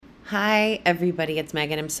Hi, everybody. It's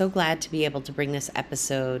Megan. I'm so glad to be able to bring this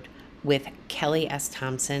episode with Kelly S.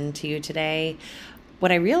 Thompson to you today.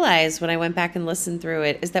 What I realized when I went back and listened through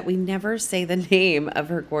it is that we never say the name of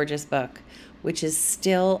her gorgeous book, which is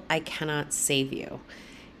Still I Cannot Save You.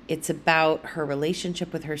 It's about her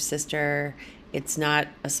relationship with her sister. It's not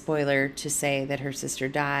a spoiler to say that her sister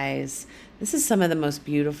dies. This is some of the most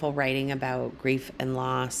beautiful writing about grief and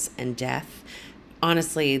loss and death,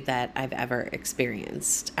 honestly, that I've ever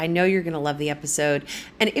experienced. I know you're going to love the episode.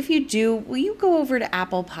 And if you do, will you go over to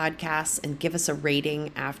Apple Podcasts and give us a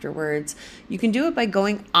rating afterwards? You can do it by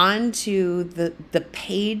going on to the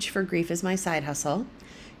page for Grief is My Side Hustle.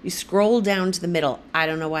 You scroll down to the middle. I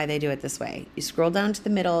don't know why they do it this way. You scroll down to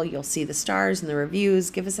the middle, you'll see the stars and the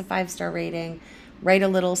reviews. Give us a 5-star rating. Write a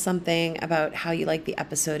little something about how you like the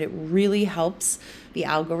episode. It really helps. The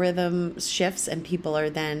algorithm shifts and people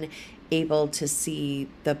are then able to see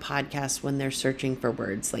the podcast when they're searching for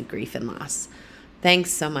words like grief and loss.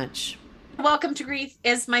 Thanks so much. Welcome to Grief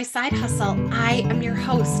is My Side Hustle. I am your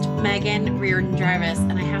host, Megan Reardon Jarvis,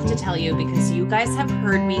 and I have to tell you, because you guys have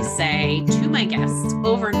heard me say to my guests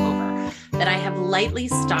over and over that I have lightly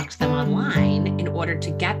stalked them online in order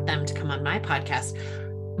to get them to come on my podcast.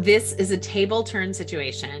 This is a table turn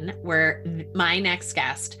situation where my next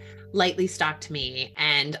guest lightly stalked me,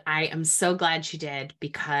 and I am so glad she did,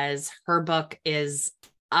 because her book is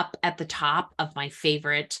up at the top of my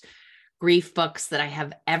favorite grief books that I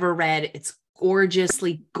have ever read. It's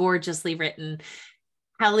gorgeously, gorgeously written.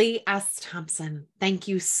 Kelly S. Thompson, thank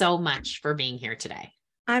you so much for being here today.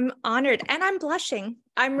 I'm honored and I'm blushing.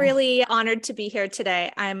 I'm really honored to be here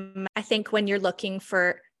today. I think when you're looking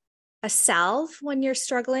for a salve when you're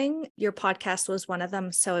struggling, your podcast was one of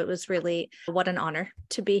them. So it was really what an honor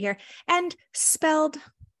to be here. And spelled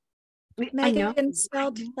Megan,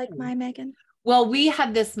 spelled like my Megan. Well, we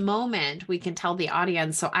had this moment, we can tell the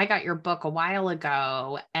audience. So I got your book a while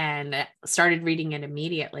ago and started reading it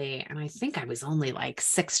immediately. And I think I was only like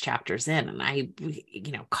 6 chapters in, and I,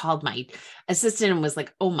 called my assistant and was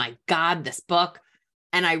like, oh my God, this book.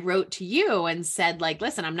 And I wrote to you and said, like,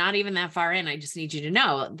 listen, I'm not even that far in. I just need you to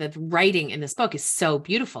know that the writing in this book is so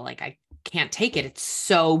beautiful. Like, I can't take it. It's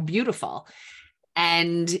so beautiful.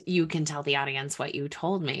 And you can tell the audience what you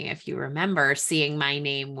told me, if you remember seeing my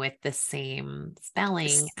name with the same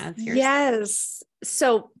spelling as yours. Yes.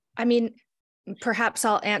 So, perhaps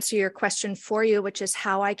I'll answer your question for you, which is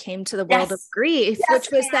how I came to the world of grief,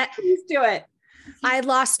 which was that please do it. I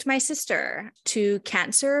lost my sister to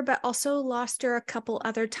cancer, but also lost her a couple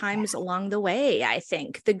other times along the way. I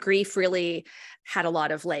think the grief really had a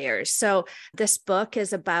lot of layers. So this book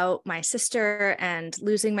is about my sister and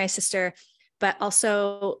losing my sister, but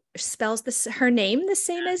also spells her name the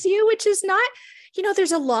same as you, which is not,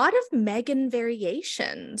 there's a lot of Megan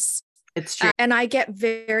variations. It's true. And I get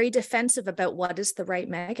very defensive about what is the right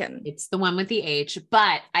Megan. It's the one with the H,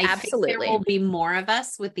 but I think there will be more of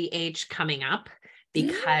us with the H coming up,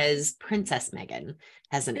 because Princess Megan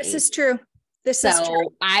has an H. This is true. This is true.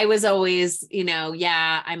 I was always,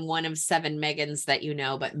 I'm one of 7 Megans that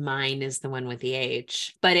but mine is the one with the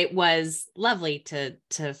H. But it was lovely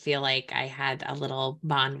to feel like I had a little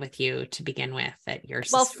bond with you to begin with. That your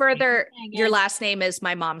sister, well, further, your last name is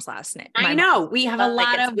my mom's last name. I know we have a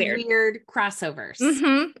lot of weird crossovers.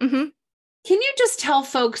 Mm-hmm, mm-hmm. Can you just tell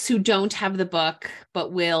folks who don't have the book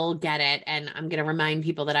but will get it? And I'm going to remind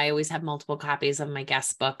people that I always have multiple copies of my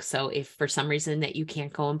guest book. So if for some reason that you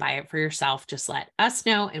can't go and buy it for yourself, just let us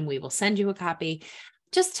know and we will send you a copy.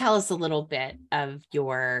 Just tell us a little bit of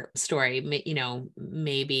your story.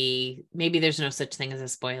 Maybe there's no such thing as a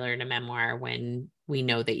spoiler in a memoir when we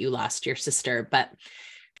know that you lost your sister, but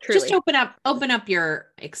truly, just open up your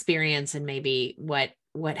experience and maybe what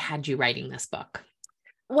had you writing this book.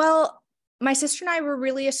 Well, my sister and I were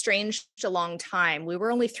really estranged a long time. We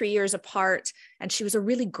were only 3 years apart, and she was a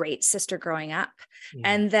really great sister growing up. Yeah.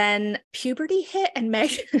 And then puberty hit, and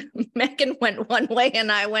Megan went one way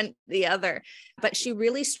and I went the other. But she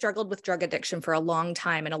really struggled with drug addiction for a long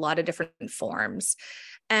time in a lot of different forms.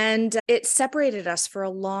 And it separated us for a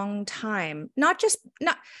long time, not just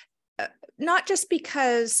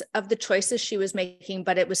because of the choices she was making,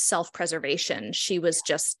 but it was self-preservation.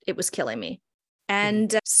 It was killing me.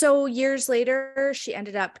 And so years later, she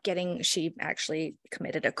actually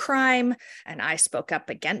committed a crime, and I spoke up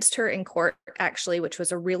against her in court, actually, which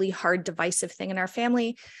was a really hard, divisive thing in our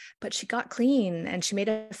family. But she got clean and she made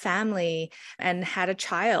a family and had a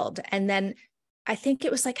child. And then I think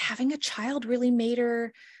it was like having a child really made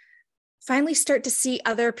her finally start to see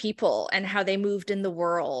other people and how they moved in the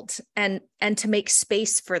world, and to make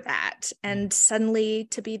space for that, and suddenly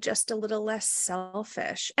to be just a little less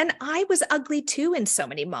selfish. And I was ugly too in so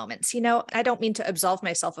many moments. I don't mean to absolve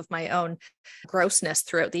myself of my own grossness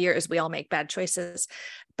throughout the years. We all make bad choices.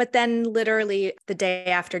 But then literally the day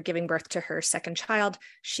after giving birth to her second child,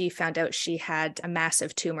 she found out she had a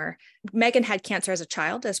massive tumor. Megan had cancer as a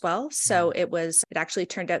child as well. So it actually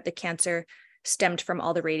turned out the cancer stemmed from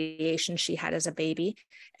all the radiation she had as a baby,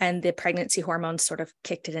 and the pregnancy hormones sort of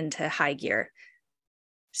kicked it into high gear.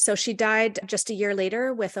 So she died just a year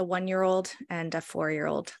later with a 1-year-old and a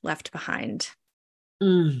 4-year-old left behind.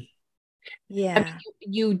 Mm. Yeah.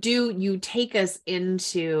 You take us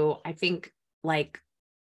into, I think, like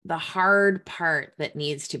the hard part that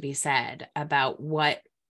needs to be said about what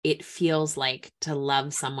it feels like to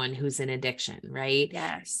love someone who's in addiction, right?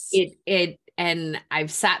 Yes. And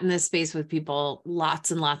I've sat in this space with people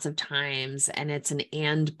lots and lots of times, and it's an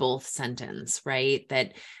and both sentence, right?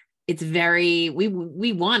 That it's very,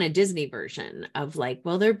 we want a Disney version of like,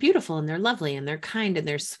 well, they're beautiful and they're lovely and they're kind and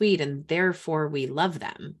they're sweet, and therefore we love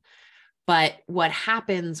them. But what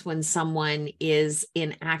happens when someone is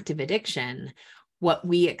in active addiction, what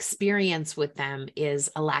we experience with them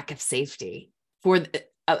is a lack of safety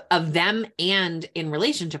of them and in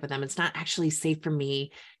relationship with them. It's not actually safe for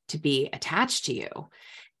me to be attached to you.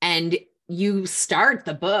 And you start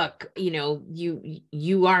the book,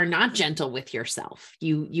 you are not gentle with yourself.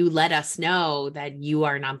 You let us know that you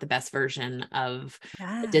are not the best version of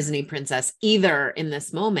a Disney princess either in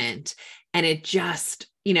this moment. And it just,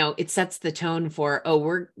 it sets the tone for, oh,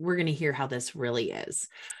 we're going to hear how this really is.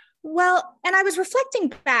 Well, and I was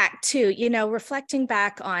reflecting back too, reflecting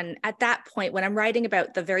back on at that point when I'm writing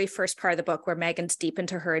about the very first part of the book where Megan's deep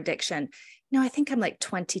into her addiction. I think I'm like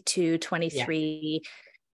 22, 23. Yeah.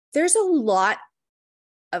 There's a lot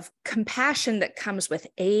of compassion that comes with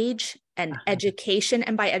age and education.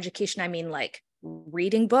 And by education, I mean like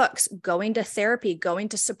reading books, going to therapy, going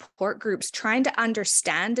to support groups, trying to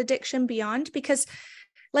understand addiction beyond, because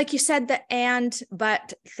like you said, the and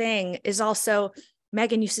but thing is also,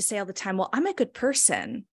 Megan used to say all the time, well, I'm a good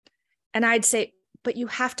person. And I'd say, but you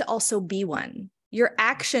have to also be one. Your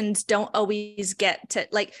actions don't always get to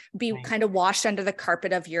be kind of washed under the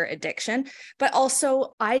carpet of your addiction. But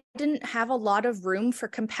also, I didn't have a lot of room for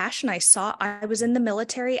compassion. I was in the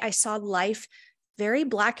military. I saw life very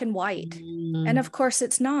black and white. And of course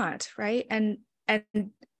it's not, right? And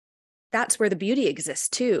that's where the beauty exists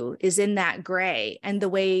too, is in that gray and the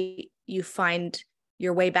way you find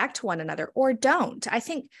your way back to one another or don't. I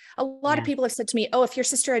think a lot of people have said to me, oh, if your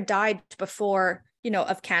sister had died before,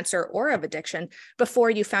 of cancer or of addiction,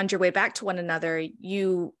 before you found your way back to one another,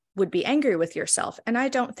 you would be angry with yourself. And I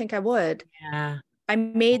don't think I would. Yeah. I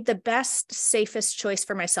made the best, safest choice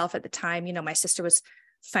for myself at the time. My sister was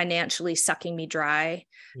financially sucking me dry.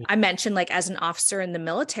 Yeah. I mentioned as an officer in the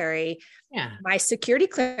military, my security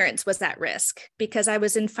clearance was at risk because I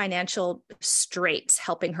was in financial straits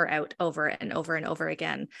helping her out over and over and over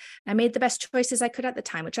again. I made the best choices I could at the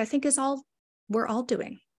time, which I think is all we're all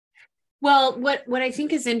doing. Well, what I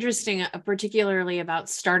think is interesting, particularly about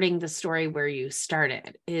starting the story where you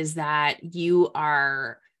started, is that you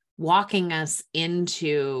are walking us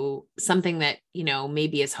into something that,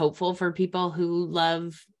 maybe is hopeful for people who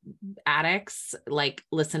love addicts.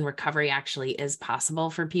 Listen, recovery actually is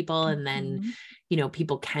possible for people. And then,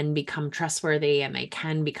 people can become trustworthy and they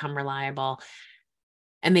can become reliable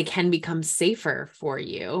and they can become safer for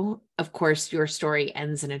you. Of course, your story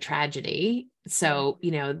ends in a tragedy. So,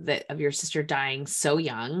 that of your sister dying so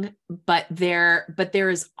young, but there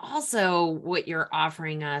is also what you're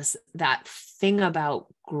offering us, that thing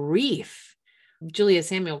about grief. Julia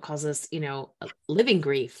Samuel calls us, living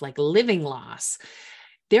grief, like living loss.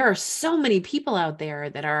 There are so many people out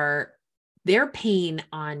there that their pain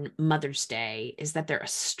on Mother's Day is that they're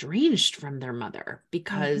estranged from their mother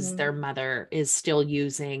because their mother is still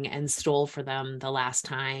using and stole for them the last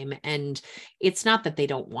time. And it's not that they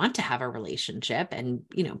don't want to have a relationship. And,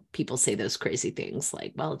 people say those crazy things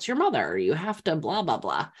like, well, it's your mother, you have to blah, blah,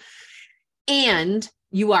 blah. And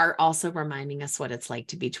you are also reminding us what it's like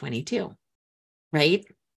to be 22, right?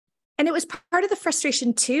 And it was part of the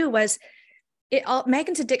frustration too, was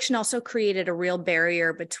Megan's addiction also created a real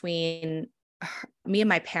barrier between me and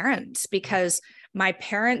my parents, because my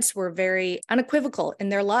parents were very unequivocal in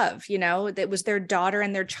their love. It was their daughter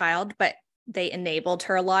and their child, but they enabled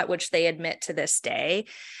her a lot, which they admit to this day.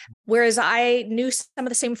 Whereas I knew some of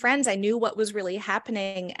the same friends, I knew what was really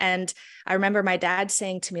happening. And I remember my dad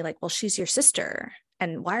saying to me, well, she's your sister.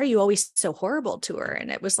 And why are you always so horrible to her?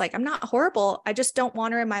 And it was I'm not horrible. I just don't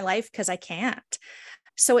want her in my life because I can't.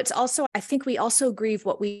 So it's also, I think we also grieve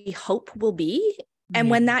what we hope will be. And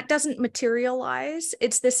when that doesn't materialize,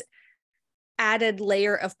 it's this added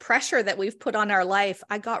layer of pressure that we've put on our life.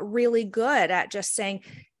 I got really good at just saying,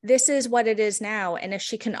 this is what it is now. And if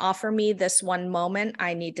she can offer me this one moment,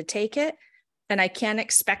 I need to take it. And I can't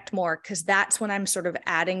expect more, because that's when I'm sort of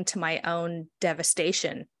adding to my own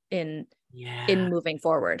devastation in moving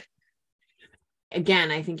forward.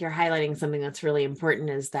 Again, I think you're highlighting something that's really important,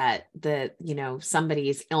 is that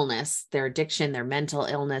somebody's illness, their addiction, their mental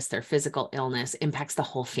illness, their physical illness impacts the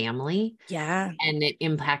whole family. Yeah. And it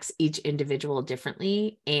impacts each individual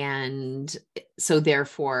differently. And so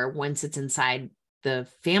therefore, once it's inside the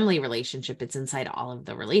family relationship, it's inside all of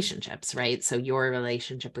the relationships, right? So your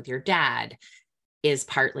relationship with your dad is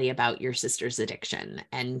partly about your sister's addiction,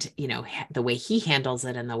 and, the way he handles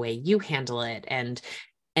it and the way you handle it. And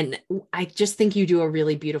I just think you do a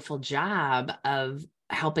really beautiful job of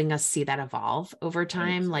helping us see that evolve over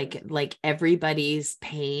time, like everybody's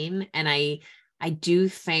pain. And I do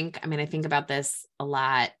think, I think about this a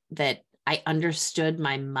lot, that I understood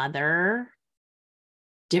my mother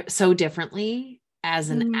so differently as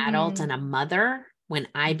an adult and a mother. When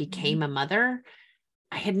I became a mother,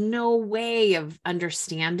 I had no way of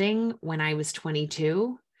understanding when I was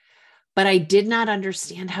 22. But I did not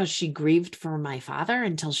understand how she grieved for my father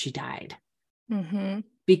until she died.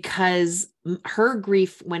 Because her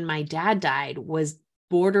grief when my dad died was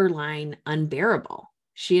borderline unbearable.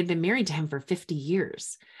 She had been married to him for 50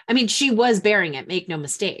 years. She was bearing it, make no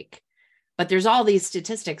mistake. But there's all these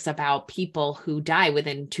statistics about people who die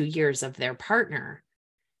within 2 years of their partner.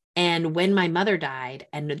 And when my mother died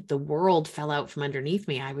and the world fell out from underneath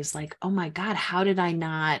me, I was like, oh my God, how did I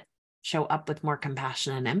not show up with more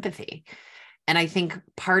compassion and empathy? And I think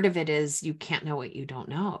part of it is you can't know what you don't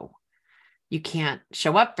know. You can't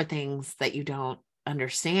show up for things that you don't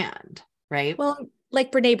understand, right? Well,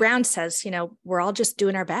 like Brene Brown says, we're all just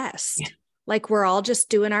doing our best. Yeah. Like we're all just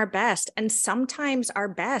doing our best. And sometimes our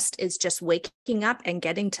best is just waking up and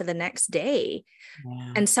getting to the next day.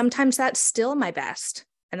 Yeah. And sometimes that's still my best.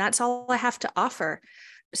 And that's all I have to offer.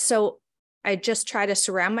 So I just try to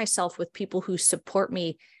surround myself with people who support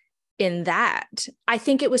me in that. I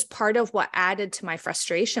think it was part of what added to my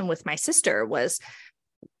frustration with my sister was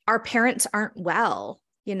our parents aren't well.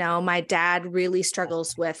 My dad really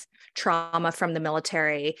struggles with trauma from the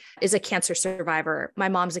military, is a cancer survivor. My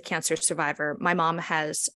mom's a cancer survivor. My mom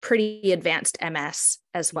has pretty advanced MS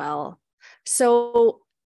as well. So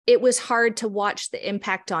it was hard to watch the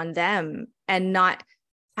impact on them and not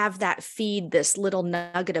have that feed this little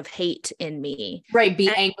nugget of hate in me. Right. Be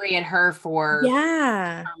angry at her for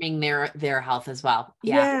harming their health as well.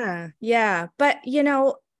 Yeah. Yeah. But,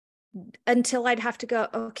 until I'd have to go,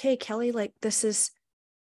 okay, Kelly, like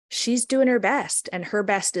she's doing her best, and her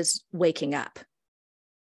best is waking up.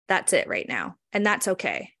 That's it right now. And that's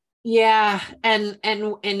okay. Yeah. And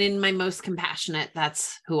in my most compassionate,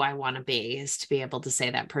 that's who I want to be, is to be able to say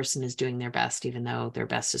that person is doing their best, even though their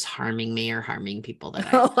best is harming me or harming people that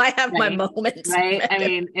I have my moments. Right.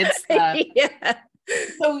 It's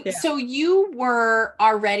So you were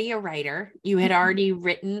already a writer. You had already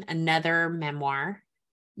written another memoir.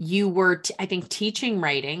 You were, I think, teaching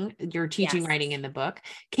writing. You're teaching writing in the book.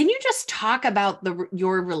 Can you just talk about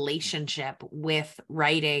your relationship with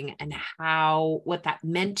writing and what that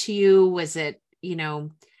meant to you? Was it,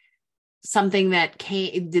 something that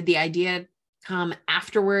did the idea come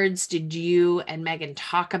afterwards? Did you and Megan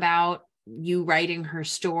talk about you writing her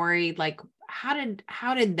story? Like, how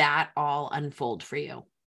did that all unfold for you?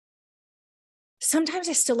 Sometimes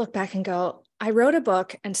I still look back and go, I wrote a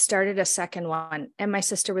book and started a second one, and my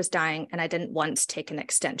sister was dying, and I didn't once take an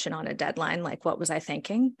extension on a deadline. Like, what was I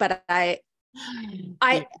thinking? But I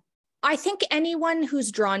think anyone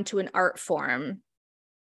who's drawn to an art form,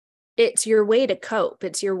 it's your way to cope.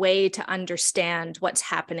 It's your way to understand what's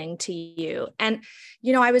happening to you. And,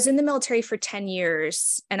 I was in the military for 10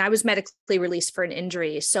 years and I was medically released for an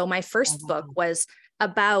injury. So my first book was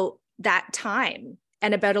about that time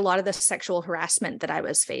and about a lot of the sexual harassment that I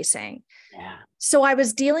was facing. Yeah. So I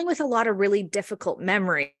was dealing with a lot of really difficult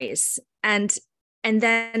memories. And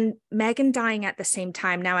then Megan dying at the same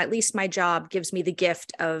time. Now, at least my job gives me the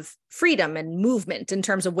gift of freedom and movement in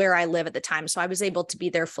terms of where I live at the time. So I was able to be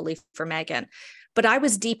there fully for Megan. But I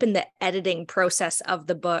was deep in the editing process of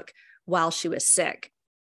the book while she was sick.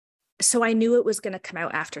 So I knew it was going to come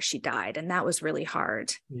out after she died. And that was really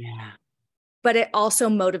hard. Yeah. But it also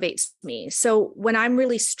motivates me. So when I'm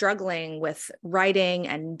really struggling with writing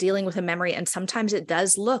and dealing with a memory, and sometimes it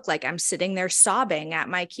does look like I'm sitting there sobbing at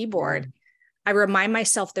my keyboard, I remind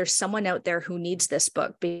myself there's someone out there who needs this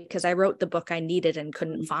book, because I wrote the book I needed and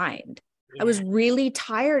couldn't find. I was really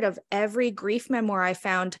tired of every grief memoir I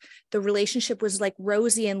found. The relationship was like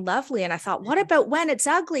rosy and lovely. And I thought, what about when it's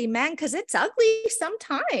ugly, man? Because it's ugly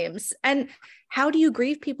sometimes. And how do you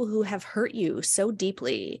grieve people who have hurt you so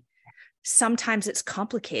deeply? Sometimes it's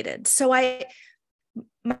complicated. So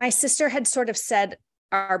my sister had sort of said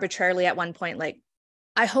arbitrarily at one point, like,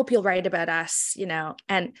 I hope you'll write about us,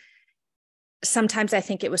 and sometimes I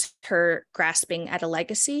think it was her grasping at a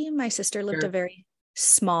legacy. My sister lived a very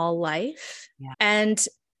small life. Yeah. And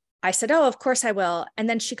I said, oh, of course I will. And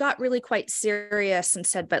then she got really quite serious and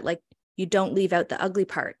said, but like, you don't leave out the ugly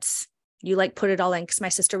parts. You like put it all in. Because my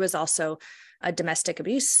sister was also a domestic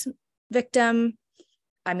abuse victim.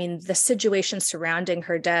 I mean, the situation surrounding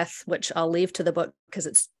her death, which I'll leave to the book because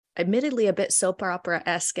it's admittedly a bit soap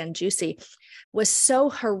opera-esque and juicy, was so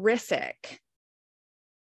horrific.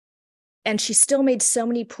 And she still made so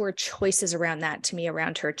many poor choices around that to me,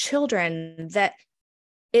 around her children, that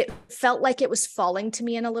it felt like it was falling to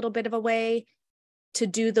me in a little bit of a way to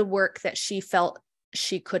do the work that she felt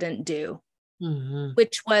she couldn't do,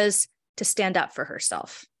 which was to stand up for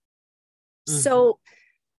herself. So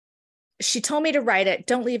she told me to write it,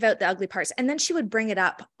 don't leave out the ugly parts. And then she would bring it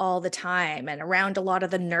up all the time and around a lot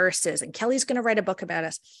of the nurses, and Kelly's going to write a book about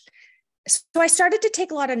us. So I started to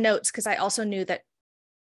take a lot of notes because I also knew that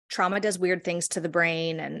trauma does weird things to the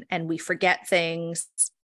brain and we forget things.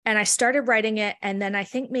 And I started writing it. And then I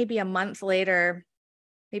think maybe a month later,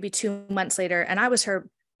 maybe 2 months later, and I was her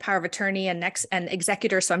power of attorney and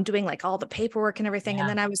executor. So I'm doing like all the paperwork and everything. Yeah. And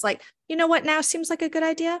then I was like, you know what now seems like a good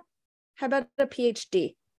idea? How about a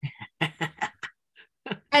PhD?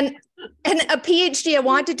 and a PhD, I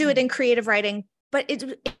wanted to do it in creative writing, but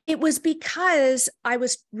it was because I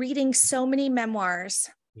was reading so many memoirs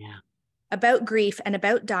about grief and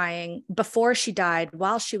about dying before she died,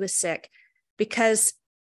 while she was sick, because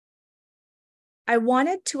I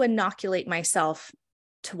wanted to inoculate myself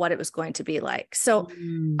to what it was going to be like. So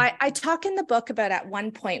I talk in the book about at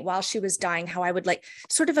one point while she was dying, how I would like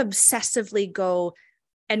sort of obsessively go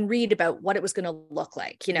and read about what it was going to look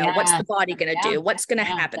like, what's the body going to do? What's going to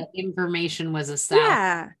happen? That information was a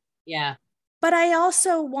sound. Yeah. But I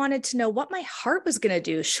also wanted to know what my heart was going to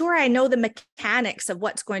do. Sure, I know the mechanics of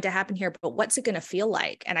what's going to happen here, but what's it going to feel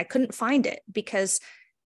like? And I couldn't find it because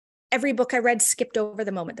every book I read skipped over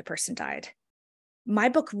the moment the person died. My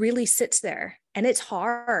book really sits there, and it's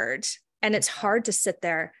hard. And it's hard to sit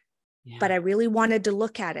there, but I really wanted to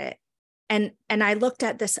look at it. And I looked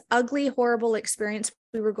at this ugly, horrible experience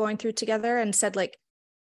we were going through together and said, like,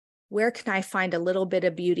 where can I find a little bit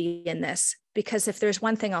of beauty in this? Because if there's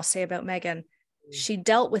one thing I'll say about Megan, she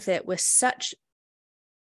dealt with it with such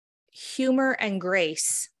humor and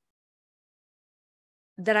grace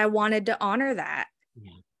that I wanted to honor that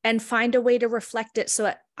and find a way to reflect it so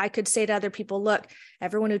that I could say to other people, look,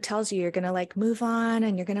 everyone who tells you you're going to like move on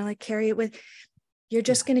and you're going to like carry it with, you're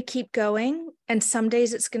just going to keep going. And some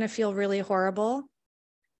days it's going to feel really horrible,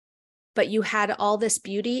 but you had all this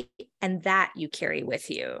beauty and that you carry with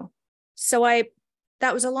you. So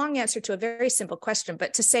that was a long answer to a very simple question,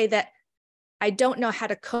 but to say that I don't know how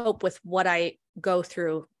to cope with what I go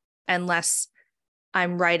through unless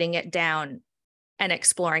I'm writing it down and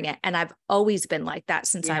exploring it. And I've always been like that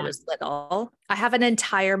since I was little. I have an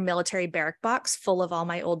entire military barrack box full of all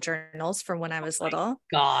my old journals from when I was little.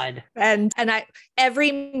 God. And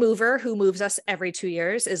every mover who moves us every 2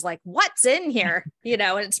 years is like, what's in here?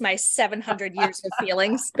 And it's my 700 years of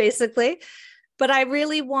feelings, basically. But I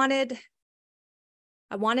really wanted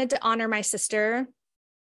to honor my sister,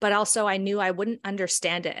 but also I knew I wouldn't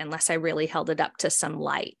understand it unless I really held it up to some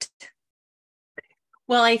light.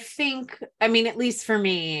 Well, I think, at least for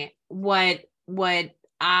me, what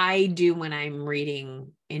I do when I'm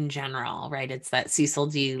reading in general, right? It's that Cecil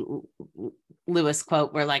D. Lewis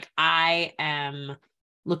quote where like, I am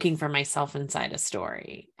looking for myself inside a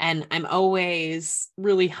story. And I'm always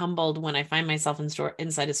really humbled when I find myself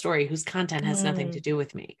inside a story whose content has nothing to do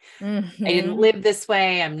with me. I didn't live this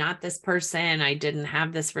way. I'm not this person. I didn't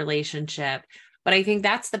have this relationship. But I think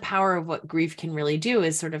that's the power of what grief can really do,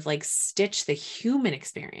 is sort of like stitch the human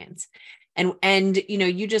experience. And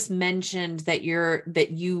you just mentioned that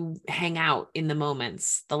you hang out in the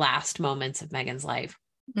last moments of Megan's life.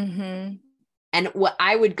 And what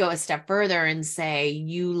I would go a step further and say,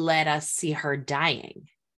 you let us see her dying.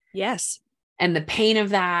 Yes. And the pain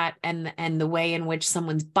of that, and the way in which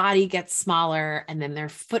someone's body gets smaller, and then their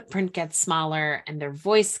footprint gets smaller, and their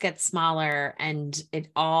voice gets smaller, and it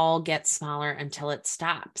all gets smaller until it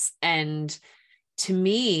stops. And to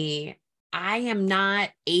me, I'm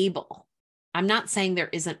not saying there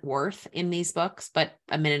isn't worth in these books, but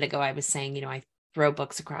a minute ago I was saying, I throw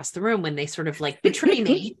books across the room when they sort of like betray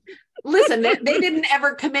me. Listen, they didn't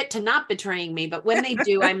ever commit to not betraying me, but when they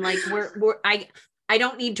do, I'm like, I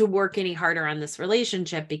don't need to work any harder on this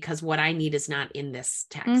relationship because what I need is not in this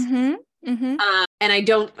text. And I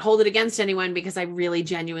don't hold it against anyone because I really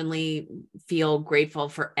genuinely feel grateful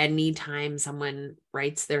for any time someone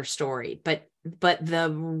writes their story. But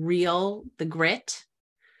the grit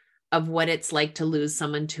of what it's like to lose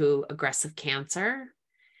someone to aggressive cancer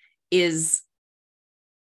is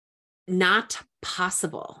not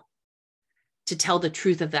possible to tell the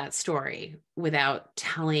truth of that story without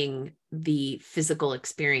telling the physical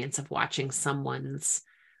experience of watching someone's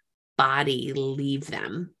body leave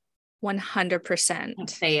them 100%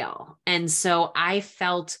 fail. And so I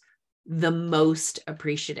felt the most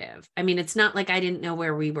appreciative. I mean, it's not like I didn't know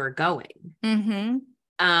where we were going,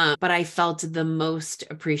 but I felt the most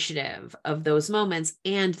appreciative of those moments.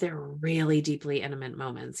 And they're really deeply intimate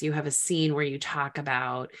moments. You have a scene where you talk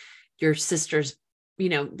about your sister's,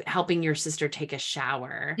 helping your sister take a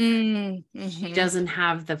shower. She doesn't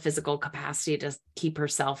have the physical capacity to keep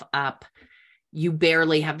herself up. You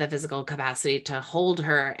barely have the physical capacity to hold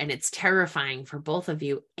her, and it's terrifying for both of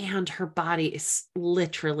you. And her body is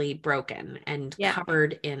literally broken and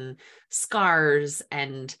covered in scars,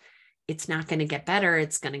 and it's not going to get better.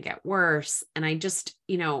 It's going to get worse. And I just,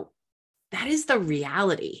 that is the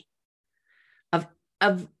reality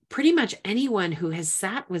of pretty much anyone who has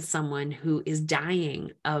sat with someone who is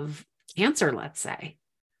dying of cancer, let's say.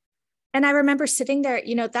 And I remember sitting there,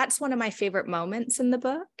 that's one of my favorite moments in the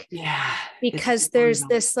book. Yeah. Because there's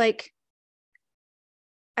this, like,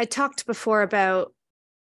 I talked before about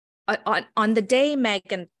on the day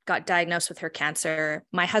Megan got diagnosed with her cancer,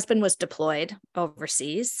 my husband was deployed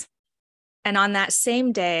overseas. And on that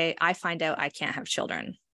same day, I find out I can't have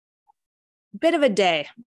children. Bit of a day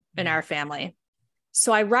in our family.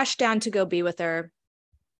 So I rushed down to go be with her.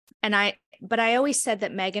 But I always said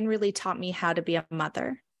that Megan really taught me how to be a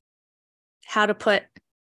mother, how to put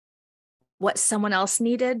what someone else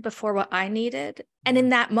needed before what I needed. And in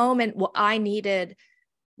that moment, what I needed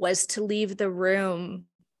was to leave the room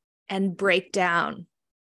and break down.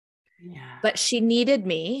 Yeah. But she needed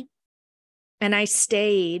me, and I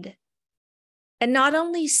stayed. And not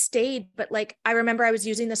only stayed, but like, I remember I was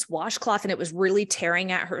using this washcloth and it was really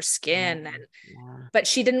tearing at her skin. But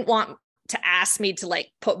she didn't want to ask me to like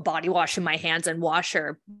put body wash in my hands and wash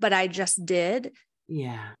her, but I just did.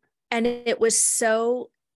 Yeah. And it was so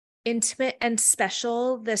intimate and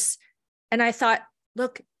special. And I thought,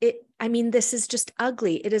 look, this is just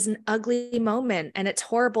ugly. It is an ugly moment and it's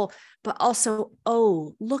horrible, but also,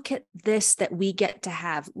 oh, look at this that we get to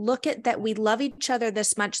have. Look at that. We love each other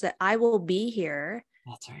this much that I will be here.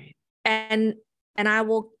 That's right. And I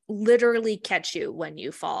will literally catch you when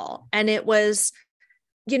you fall. And it was,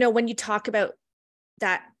 when you talk about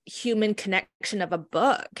that human connection of a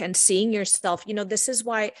book and seeing yourself, this is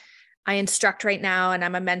why I instruct right now. And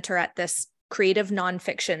I'm a mentor at this creative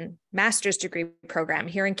nonfiction master's degree program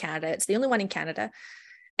here in Canada. It's the only one in Canada.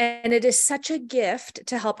 And it is such a gift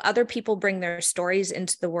to help other people bring their stories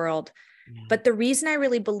into the world. Yeah. But the reason I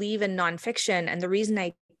really believe in nonfiction and the reason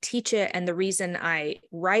I teach it and the reason I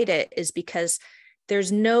write it is because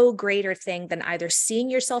there's no greater thing than either seeing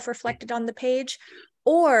yourself reflected on the page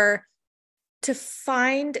or to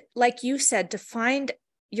find, like you said, to find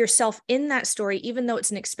yourself in that story, even though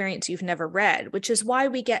it's an experience you've never read, which is why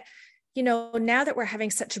we get, now that we're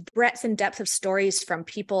having such a breadth and depth of stories from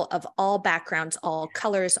people of all backgrounds, all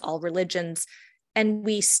colors, all religions, and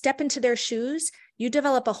we step into their shoes, you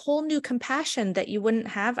develop a whole new compassion that you wouldn't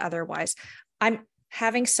have otherwise. I'm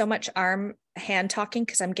having so much hand talking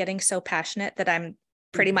because I'm getting so passionate that I'm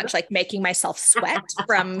pretty much like making myself sweat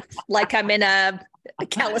from like I'm in a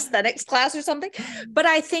calisthenics class or something. But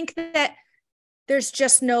I think that there's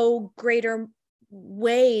just no greater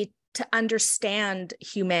way to understand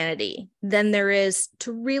humanity than there is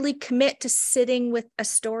to really commit to sitting with a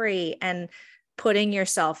story and putting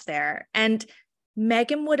yourself there. And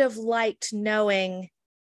Megan would have liked knowing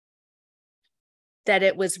that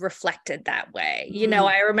it was reflected that way.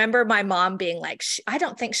 I remember my mom being like, I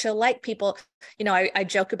don't think she'll like people. I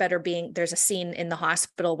joke about her there's a scene in the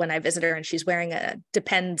hospital when I visit her and she's wearing a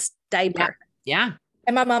Depends diaper. Yeah.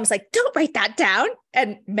 And my mom's like, don't write that down.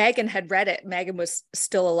 And Megan had read it. Megan was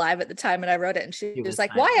still alive at the time. And I wrote it. And she was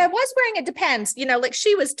like, why? I was wearing it Depends. Like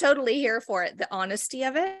she was totally here for it. The honesty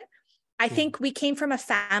of it. I think we came from a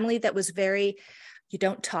family that was very, you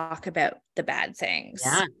don't talk about the bad things.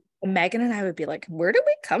 Yeah. And Megan and I would be like, where do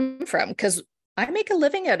we come from? Because I make a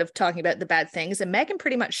living out of talking about the bad things. And Megan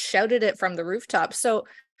pretty much shouted it from the rooftop. So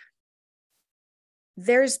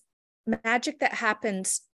there's magic that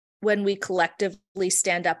happens when we collectively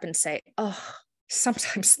stand up and say, oh,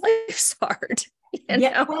 sometimes life's hard.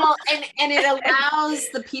 Yeah. Well, and it allows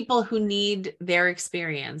the people who need their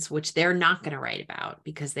experience, which they're not going to write about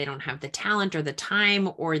because they don't have the talent or the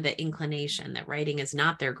time or the inclination, that writing is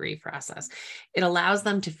not their grief process. It allows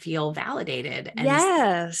them to feel validated and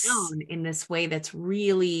Yes. known in this way that's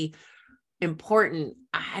really important.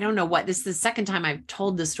 I don't know what, this is the second time I've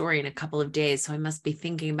told the story in a couple of days, so I must be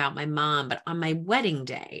thinking about my mom. But on my wedding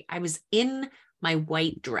day, I was in my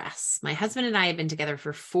white dress. My husband and I have been together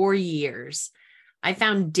for 4 years. I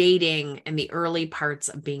found dating in the early parts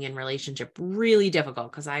of being in relationship really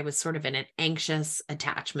difficult because I was sort of in an anxious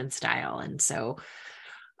attachment style. And so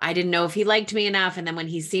I didn't know if he liked me enough. And then when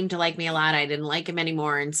he seemed to like me a lot, I didn't like him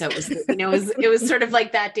anymore. And so it was, it was sort of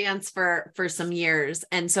like that dance for some years.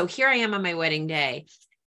 And so here I am on my wedding day.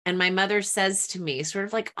 And my mother says to me, sort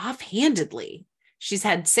of like offhandedly, she's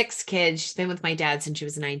had 6 kids. She's been with my dad since she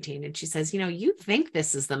was 19. And she says, you think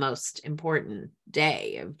this is the most important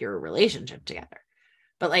day of your relationship together.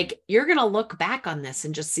 But like, you're going to look back on this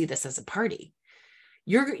and just see this as a party.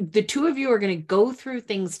 The two of you are going to go through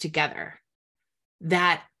things together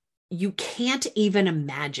that you can't even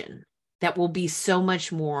imagine that will be so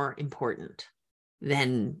much more important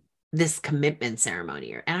than this commitment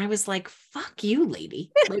ceremony. And I was like, fuck you,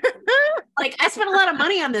 lady. Like I spent a lot of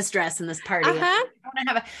money on this dress and this party.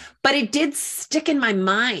 But it did stick in my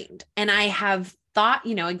mind. And I have thought,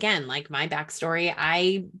 again, like my backstory,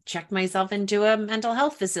 I checked myself into a mental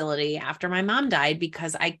health facility after my mom died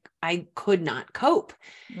because I could not cope.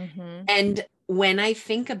 Mm-hmm. And when I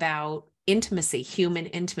think about intimacy, human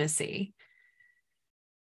intimacy,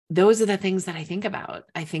 those are the things that I think about.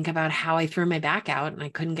 I think about how I threw my back out and I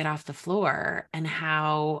couldn't get off the floor, and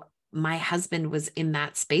how my husband was in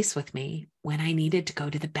that space with me when I needed to go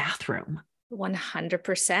to the bathroom.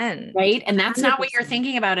 100%. Right. And that's 100%. Not what you're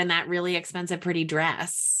thinking about in that really expensive, pretty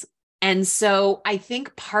dress. And so I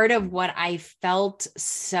think part of what I felt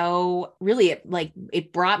so really like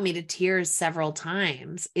it brought me to tears several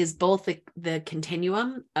times is both the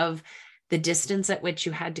continuum of the distance at which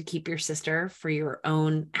you had to keep your sister for your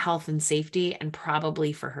own health and safety and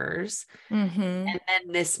probably for hers. Mm-hmm. And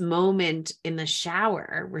then this moment in the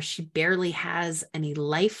shower where she barely has any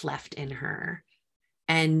life left in her.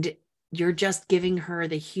 And you're just giving her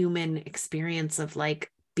the human experience of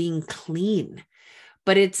like being clean,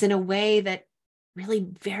 but it's in a way that really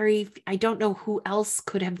I don't know who else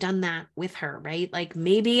could have done that with her, right? Like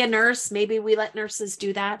maybe a nurse, maybe we let nurses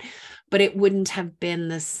do that, but it wouldn't have been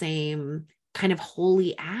the same kind of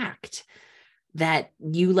holy act that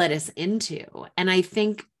you let us into. And I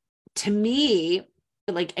think to me,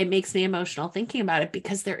 like it makes me emotional thinking about it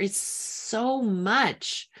because there is so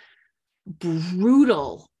much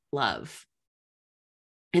brutal love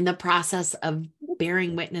in the process of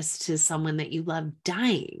bearing witness to someone that you love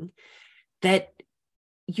dying that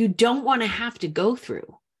you don't want to have to go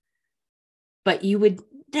through, but you would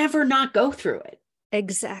never not go through it.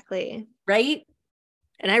 Exactly. Right.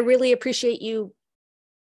 And I really appreciate you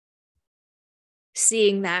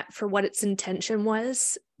seeing that for what its intention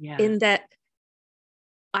was, in that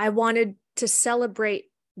I wanted to celebrate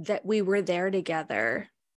that we were there together.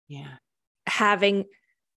 Yeah. Having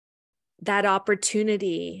that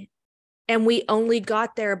opportunity. And we only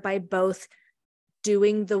got there by both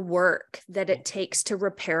doing the work that it takes to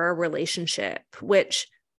repair a relationship, which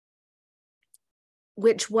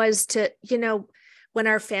was to, when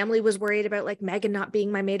our family was worried about like Megan not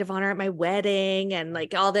being my maid of honor at my wedding and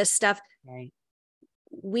like all this stuff, right.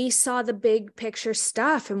 We saw the big picture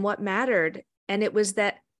stuff and what mattered. And it was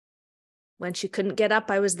that when she couldn't get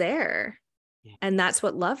up, I was there. Yeah. And that's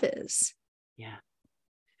what love is. Yeah.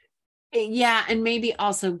 Yeah. And maybe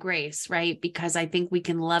also grace, right? Because I think we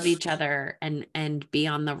can love each other and be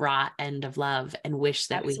on the raw end of love and wish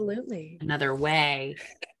that Absolutely. we another way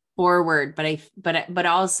forward. But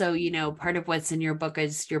also, part of what's in your book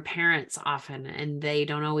is your parents often, and they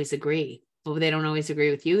don't always agree. Well, they don't always agree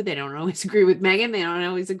with you. They don't always agree with Megan. They don't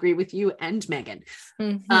always agree with you and Megan.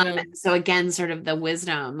 Mm-hmm. So again, sort of the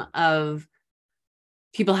wisdom of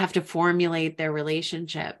people have to formulate their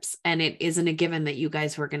relationships, and it isn't a given that you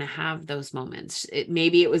guys were going to have those moments.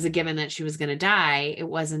 Maybe it was a given that she was going to die. It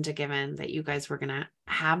wasn't a given that you guys were going to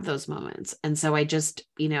have those moments. And so I just,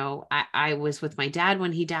 I was with my dad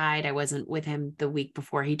when he died. I wasn't with him the week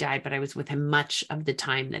before he died, but I was with him much of the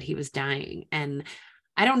time that he was dying. And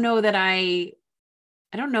I don't know that I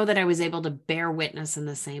was able to bear witness in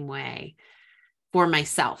the same way for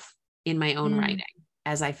myself in my own writing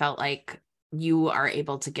as I felt like you are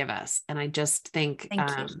able to give us. And I just think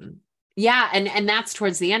Yeah. And that's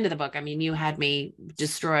towards the end of the book. I mean, you had me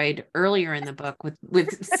destroyed earlier in the book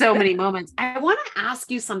with so many moments. I want to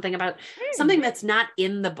ask you something about something that's not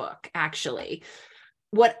in the book, actually.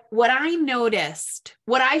 What I noticed,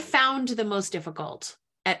 what I found the most difficult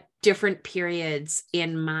at different periods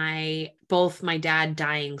in both my dad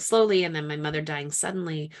dying slowly and then my mother dying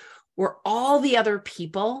suddenly, were all the other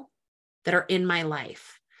people that are in my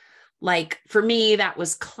life. Like for me, that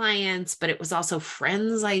was clients, but it was also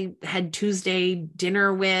friends I had Tuesday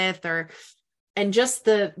dinner with, and just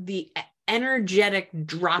the energetic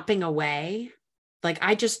dropping away. Like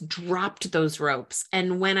I just dropped those ropes.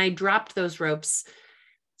 And when I dropped those ropes,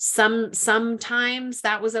 sometimes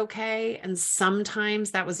that was okay. And sometimes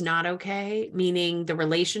that was not okay, meaning the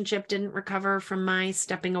relationship didn't recover from my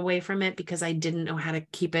stepping away from it because I didn't know how to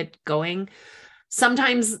keep it going.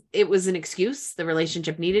 Sometimes it was an excuse. The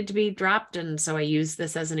relationship needed to be dropped. And so I used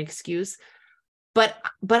this as an excuse. But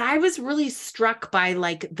I was really struck by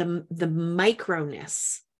like the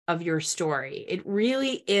microness of your story. It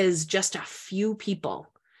really is just a few people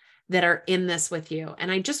that are in this with you.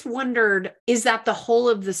 And I just wondered, is that the whole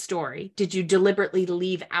of the story? Did you deliberately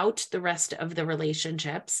leave out the rest of the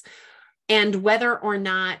relationships? And whether or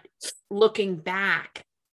not, looking back,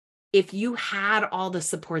 if you had all the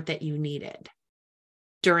support that you needed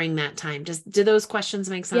during that time. Do those questions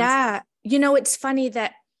make sense? Yeah. It's funny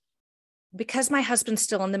that because my husband's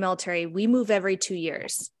still in the military, we move every 2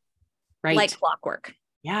 years, right? Like clockwork.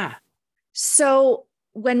 Yeah. So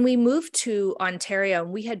when we moved to Ontario,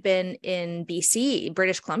 we had been in BC,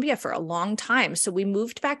 British Columbia for a long time. So we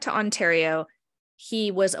moved back to Ontario.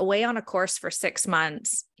 He was away on a course for 6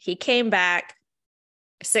 months. He came back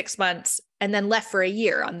 6 months and then left for a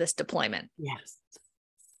year on this deployment. Yes.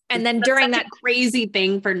 And then during that crazy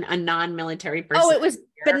thing for a non-military person. Oh, it was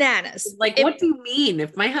bananas. Like, what do you mean?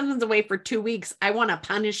 If my husband's away for 2 weeks, I want to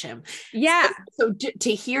punish him. Yeah. So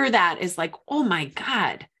to hear that is like, oh my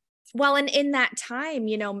God. Well, and in that time,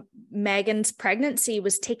 Megan's pregnancy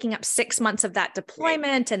was taking up 6 months of that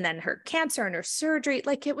deployment, and then her cancer and her surgery.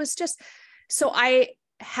 Like it was just, so I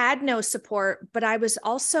had no support, but I was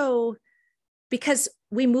also, because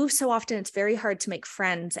we move so often, it's very hard to make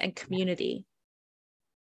friends and community.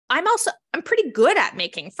 I'm pretty good at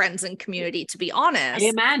making friends and community, to be honest. I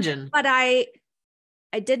imagine. But I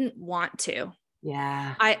didn't want to.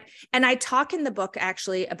 Yeah. I talk in the book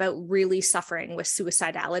actually about really suffering with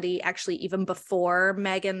suicidality, actually, even before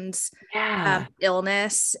Megan's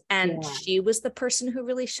illness. And she was the person who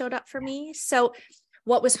really showed up for me. So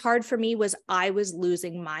what was hard for me was I was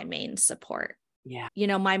losing my main support. Yeah.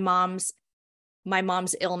 My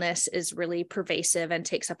mom's illness is really pervasive and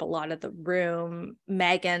takes up a lot of the room.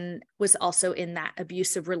 Megan was also in that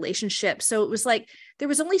abusive relationship. So it was like, there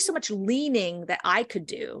was only so much leaning that I could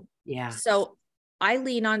do. Yeah. So I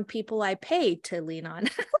lean on people I pay to lean on.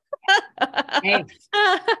 Hey,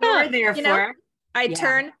 you're there for. I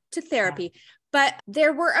turn to therapy, but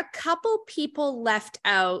there were a couple people left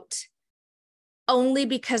out only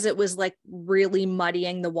because it was like really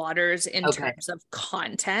muddying the waters in terms of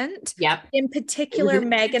content. Yep. In particular,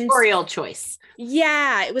 Megan's editorial choice.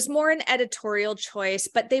 Yeah, it was more an editorial choice,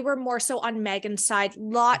 but they were more so on Megan's side.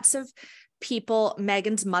 Lots of people,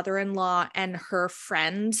 Megan's mother-in-law and her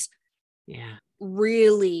friends,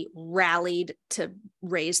 really rallied to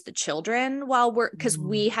raise the children because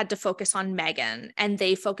we had to focus on Megan and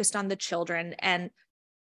they focused on the children, and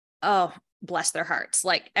bless their hearts,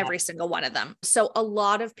 like every single one of them. So a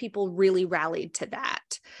lot of people really rallied to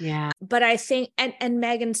that. Yeah. But I think, and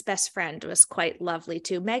Megan's best friend was quite lovely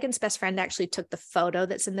too. Megan's best friend actually took the photo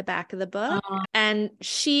that's in the back of the book, and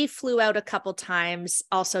she flew out a couple times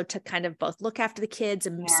also to kind of both look after the kids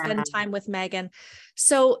and spend time with Megan.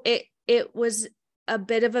 So it was a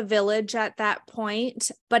bit of a village at that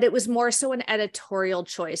point, but it was more so an editorial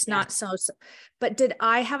choice, not so. But did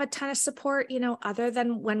I have a ton of support, other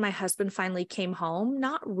than when my husband finally came home?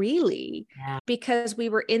 Not really, because we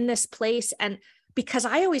were in this place, and because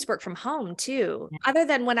I always work from home too, other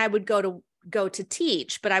than when I would go to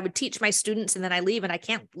teach, but I would teach my students and then I leave and I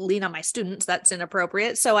can't lean on my students. That's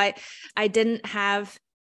inappropriate. So I didn't have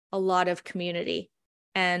a lot of community,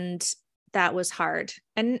 and that was hard.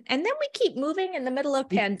 And then we keep moving in the middle of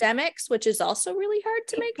pandemics, which is also really hard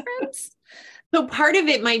to make friends. So part of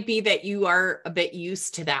it might be that you are a bit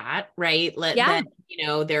used to that, right? That,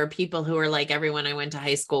 there are people who are like, everyone I went to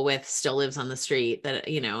high school with still lives on the street, that,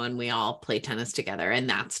 and we all play tennis together. And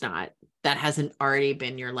that hasn't already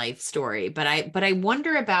been your life story. But I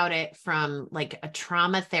wonder about it from like a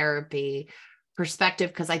trauma therapy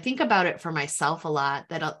perspective, because I think about it for myself a lot,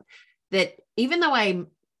 that even though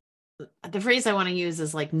the phrase I want to use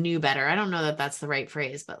is like knew better. I don't know that that's the right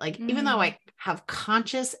phrase, but like, even though I have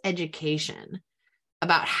conscious education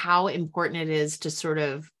about how important it is to sort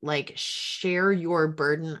of like share your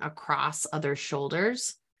burden across other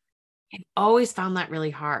shoulders, I've always found that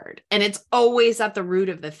really hard. And it's always at the root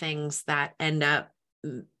of the things that end up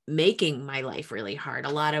making my life really hard. A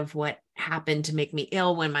lot of what happened to make me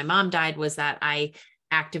ill when my mom died was that I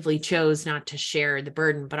actively chose not to share the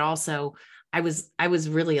burden, but also I was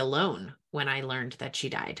really alone when I learned that she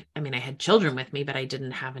died. I mean, I had children with me, but I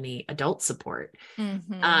didn't have any adult support.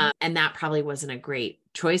 And that probably wasn't a great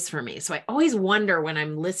choice for me. So I always wonder when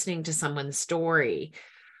I'm listening to someone's story,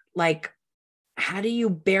 like, how do you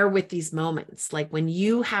bear with these moments? Like when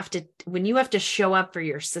you have to show up for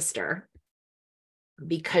your sister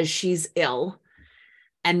because she's ill,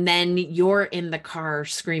 and then you're in the car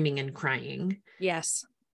screaming and crying. Yes.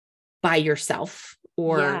 By yourself,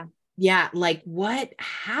 or like what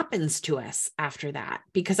happens to us after that?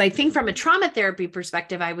 Because I think from a trauma therapy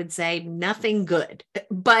perspective, I would say nothing good.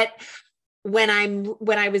 But when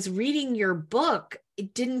I was reading your book,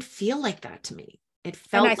 it didn't feel like that to me. It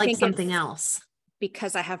felt like something else.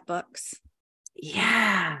 Because I have books.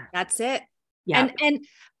 Yeah. That's it. Yeah. And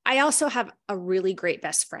I also have a really great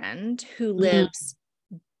best friend who lived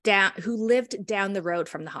down the road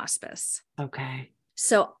from the hospice. Okay.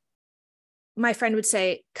 So my friend would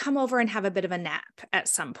say, come over and have a bit of a nap at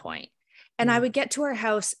some point. And I would get to her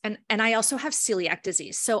house, and I also have celiac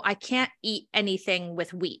disease, so I can't eat anything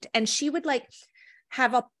with wheat. And she would like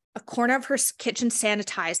have a corner of her kitchen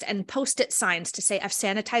sanitized and Post-it signs to say, I've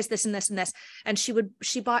sanitized this and this and this. And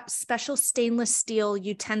she bought special stainless steel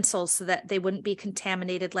utensils so that they wouldn't be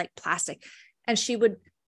contaminated like plastic. And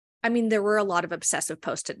there were a lot of obsessive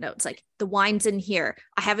Post-it notes, like the wine's in here.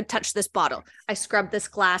 I haven't touched this bottle. I scrubbed this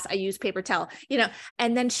glass. I use paper towel,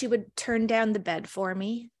 and then she would turn down the bed for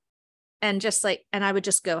me and and I would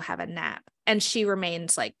just go have a nap. And she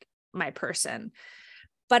remains like my person.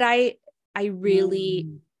 But I really,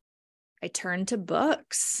 I turn to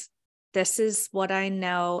books. This is what I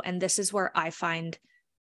know. And this is where I find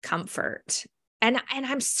comfort. And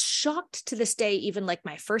I'm shocked to this day, even like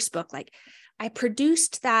my first book, like I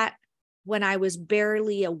produced that when I was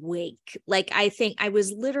barely awake. Like, I think I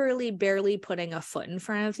was literally barely putting a foot in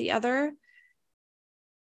front of the other,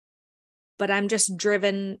 but I'm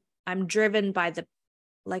driven by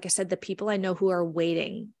like I said, the people I know who are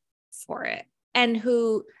waiting for it and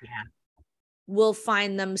who will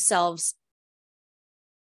find themselves,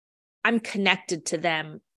 I'm connected to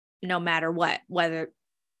them no matter what, whether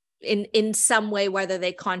in some way, whether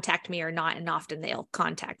they contact me or not. And often they'll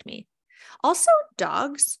contact me. Also,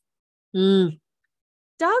 dogs.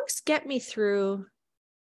 Dogs get me through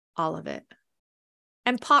all of it.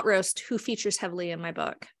 And Pot Roast, who features heavily in my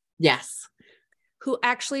book. Yes. Who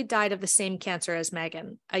actually died of the same cancer as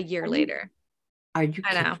Megan a year later. Are you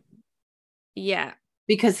kidding? I know. Yeah.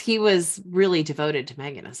 Because he was really devoted to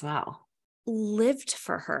Megan as well. Lived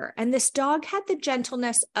for her. And this dog had the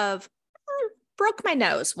gentleness of broke my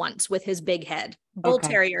nose once with his big head. Bull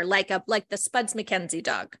terrier, like the Spuds MacKenzie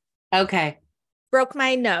dog. Okay. Broke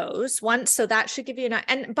my nose once, so that should give you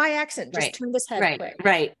and by accident just turned his head quick.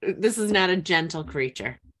 Right. This is not a gentle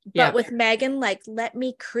creature. But with Megan, like, let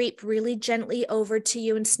me creep really gently over to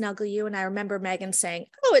you and snuggle you. And I remember Megan saying,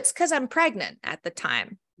 oh, it's because I'm pregnant at the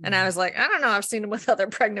time. And I was like, I don't know. I've seen him with other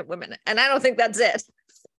pregnant women, and I don't think that's it.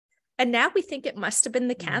 And now we think it must have been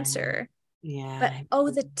the cancer. Yeah.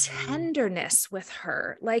 But the tenderness with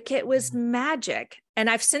her, like it was magic. And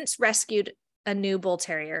I've since rescued a new bull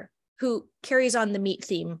terrier who carries on the meat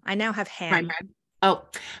theme. I now have ham. Prime rib. Oh,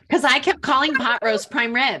 because I kept calling Pot Roast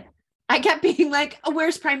prime rib. I kept being like, oh,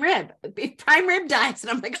 where's prime rib? If prime rib dies. And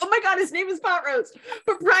I'm like, oh my God, his name is Pot Roast.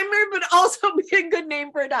 But prime rib would also be a good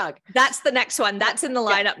name for a dog. That's the next one. That's in the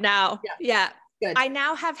lineup now. Yeah. Good. I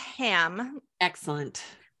now have ham. Excellent.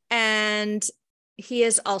 And he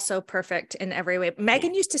is also perfect in every way.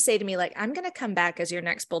 Megan used to say to me, like, I'm going to come back as your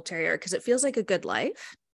next bull terrier because it feels like a good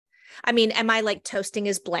life. I mean, am I like toasting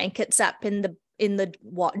his blankets up in the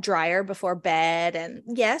dryer before bed? And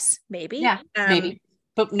yes, maybe. Yeah, maybe.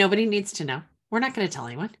 But nobody needs to know. We're not going to tell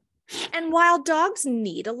anyone. And while dogs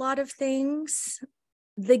need a lot of things,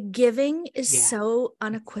 the giving is so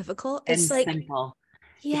unequivocal. It's like simple.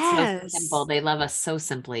 Yes. It's so simple. They love us so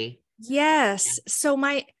simply. Yes. Yeah.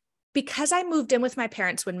 So because I moved in with my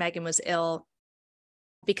parents when Megan was ill,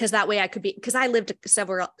 because that way I could be, because I lived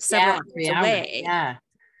several hours away. Yeah.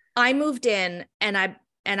 I moved in and I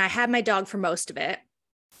had my dog for most of it.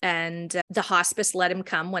 And the hospice let him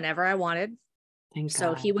come whenever I wanted. Thank so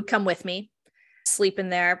God. He would come with me, sleep in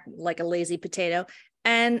there like a lazy potato.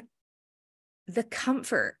 And the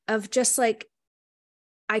comfort of just like,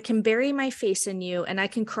 I can bury my face in you and I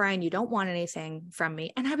can cry and you don't want anything from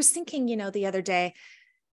me. And I was thinking, the other day,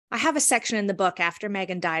 I have a section in the book after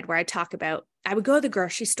Megan died where I talk about, I would go to the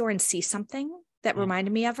grocery store and see something that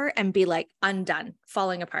reminded me of her and be like undone,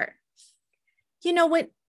 falling apart. When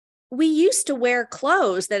we used to wear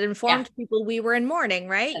clothes that informed people we were in mourning,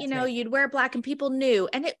 right? That's right. You'd wear black and people knew.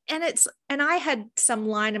 And I had some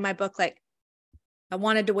line in my book, like, I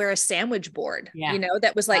wanted to wear a sandwich board,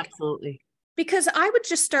 that was like, absolutely. Because I would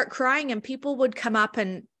just start crying and people would come up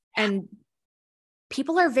and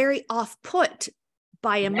people are very off put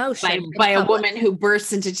by emotion. By a woman who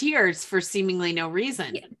bursts into tears for seemingly no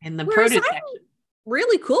reason in the produce section.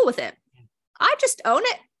 Really cool with it. I just own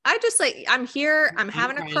it. I just like, I'm here, I'm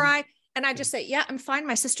having a cry. And I just say, yeah, I'm fine.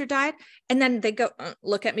 My sister died. And then they go,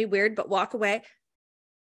 look at me weird, but walk away.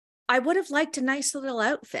 I would have liked a nice little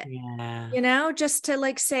outfit, just to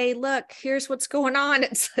like say, look, here's what's going on.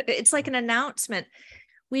 It's like an announcement.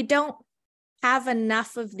 We don't have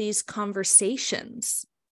enough of these conversations.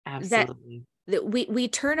 Absolutely. That we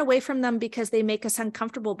turn away from them because they make us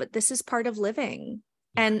uncomfortable, but this is part of living.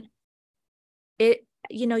 And it,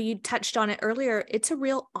 you touched on it earlier. It's a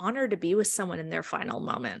real honor to be with someone in their final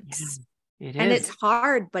moments. Yeah, it is. And it's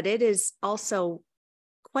hard, but it is also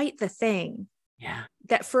quite the thing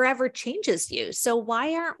that forever changes you. So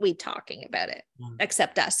why aren't we talking about it?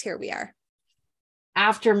 Except us, here we are.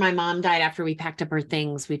 After my mom died, after we packed up her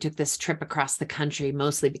things, we took this trip across the country,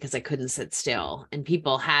 mostly because I couldn't sit still. And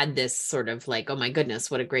people had this sort of like, oh my goodness,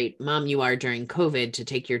 what a great mom you are during COVID to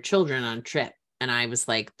take your children on a trip. And I was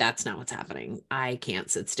like, that's not what's happening. I can't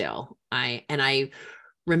sit still. I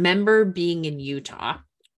remember being in Utah,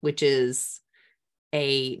 which is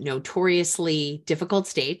a notoriously difficult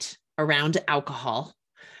state around alcohol.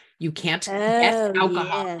 You can't get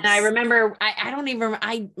alcohol. Yes. And I remember,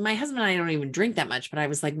 my husband and I don't even drink that much, but I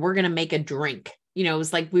was like, we're going to make a drink. It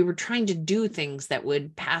was like, we were trying to do things that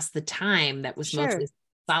would pass the time that was mostly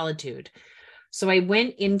solitude. So I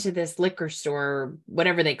went into this liquor store,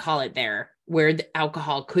 whatever they call it there, where the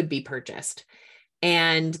alcohol could be purchased.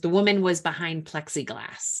 And the woman was behind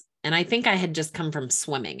plexiglass. And I think I had just come from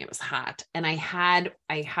swimming. It was hot. And I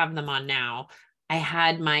have them on now. I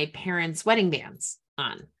had my parents' wedding bands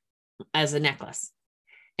on as a necklace,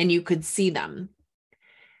 and you could see them.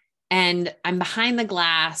 And I'm behind the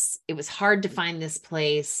glass. It was hard to find this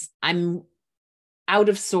place. I'm out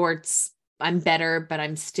of sorts. I'm better, but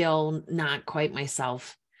I'm still not quite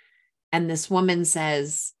myself. And this woman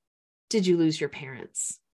says, did you lose your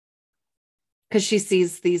parents? Because she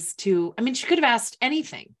sees these two. I mean, she could have asked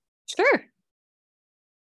anything. Sure.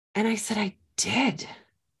 And I said, I did.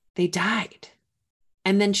 They died.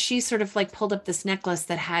 And then she sort of like pulled up this necklace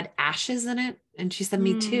that had ashes in it. And she said,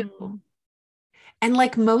 me too. And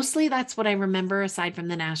like, mostly that's what I remember aside from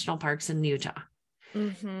the national parks in Utah.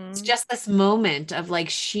 It's just this moment of like,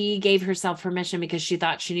 she gave herself permission because she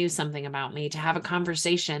thought she knew something about me to have a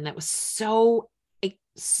conversation that was so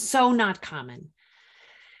not common.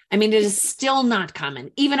 I mean, it is still not common.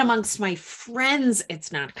 Even amongst my friends,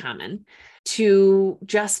 it's not common to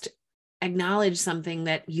just acknowledge something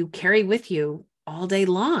that you carry with you all day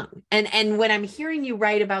long. And when I'm hearing you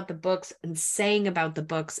write about the books and saying about the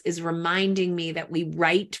books is reminding me that we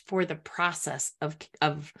write for the process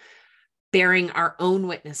of bearing our own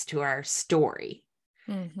witness to our story.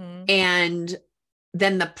 And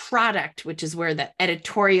then the product, which is where the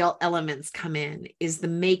editorial elements come in, is the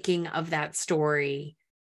making of that story,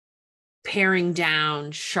 paring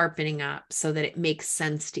down, sharpening up so that it makes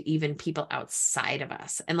sense to even people outside of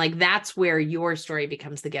us. And like, that's where your story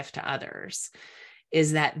becomes the gift to others,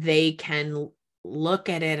 is that they can look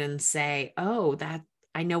at it and say, oh, that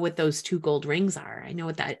I know what those 2 gold rings are. I know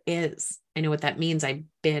what that is. I know what that means. I've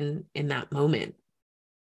been in that moment.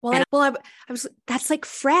 I was, that's like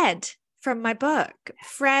Fred from my book,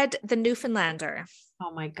 Fred, the Newfoundlander.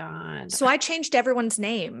 Oh my God. So I changed everyone's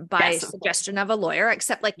name by suggestion of a lawyer,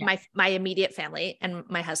 except like my immediate family and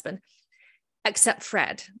my husband, except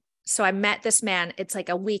Fred. So I met this man. It's like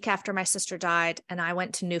a week after my sister died. And I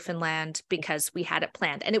went to Newfoundland because we had it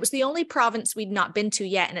planned. And it was the only province we'd not been to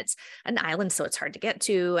yet. And it's an island, so it's hard to get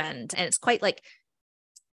to. And it's quite like,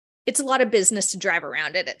 it's a lot of business to drive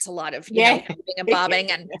around it. It's a lot of, you know, moving and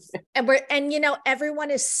bobbing and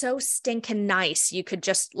everyone is so stinking nice. You could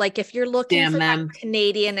just like, if you're looking for that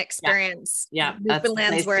Canadian experience,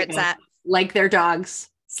 Newfoundland's where it's at. Like their dogs,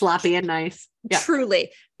 sloppy and nice.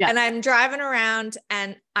 Truly. Yeah. And I'm driving around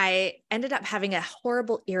and I ended up having a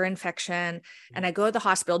horrible ear infection and I go to the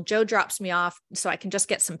hospital. Joe drops me off so I can just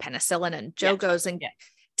get some penicillin and Joe goes and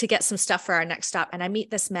to get some stuff for our next stop. And I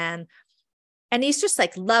meet this man And he's just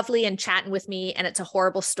like lovely and chatting with me, and it's a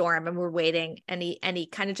horrible storm and we're waiting. And he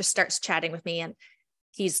kind of just starts chatting with me, and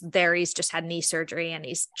he's there. He's just had knee surgery and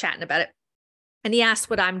he's chatting about it. And he asked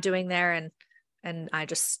what I'm doing there. And I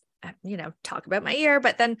just, talk about my ear.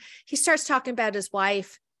 But then he starts talking about his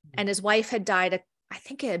wife, and his wife had died. I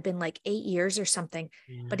think it had been like 8 years or something,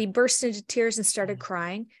 but he burst into tears and started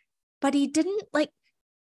crying. But he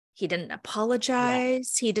didn't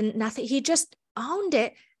apologize. He didn't, nothing. He just owned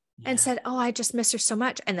it and said, "Oh, I just miss her so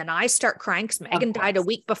much." And then I start crying because Megan died a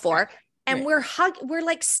week before. And we're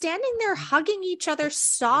like standing there hugging each other,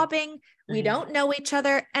 sobbing. We don't know each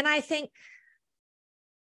other. And I think,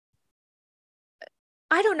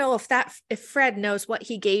 I don't know if Fred knows what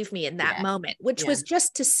he gave me in that moment, which was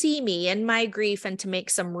just to see me in my grief and to make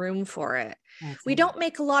some room for it. We don't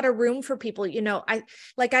make a lot of room for people.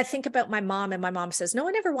 I think about my mom, and my mom says, no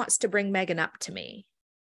one ever wants to bring Megan up to me.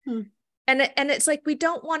 And it's like, we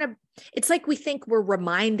don't want to, it's like we think we're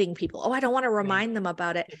reminding people. Oh, I don't want to remind them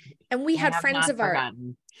about it. And we had friends of ours,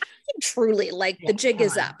 truly, like, the jig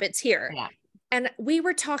is up, it's here. And we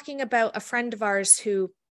were talking about a friend of ours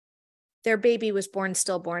who, their baby was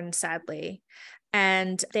stillborn, sadly.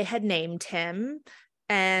 And they had named him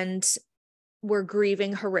and were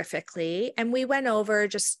grieving horrifically. And we went over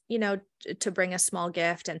just, to bring a small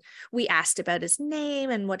gift. And we asked about his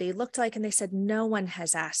name and what he looked like. And they said, no one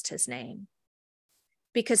has asked his name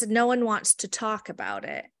because no one wants to talk about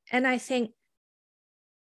it. And I think,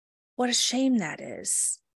 what a shame that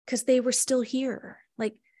is, because they were still here.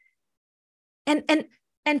 Like,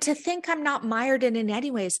 and to think I'm not mired in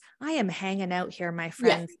any ways. I am hanging out here, my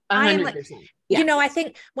friends. Yes, 100%. I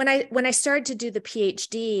think when I started to do the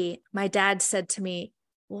PhD, my dad said to me,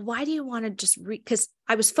 well, why do you want to just read? Because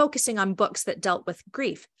I was focusing on books that dealt with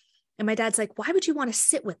grief. And my dad's like, why would you want to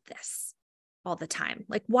sit with this all the time?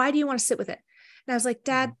 Like, why do you want to sit with it? And I was like,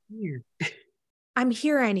 Dad, I'm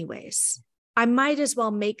here anyways. I might as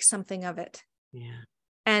well make something of it. Yeah.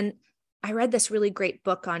 And I read this really great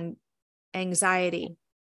book on anxiety.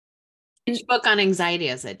 Which book on anxiety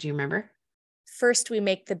is it? Do you remember? First, We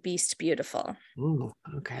Make the Beast Beautiful. Ooh,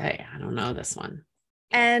 okay. I don't know this one.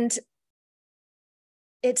 And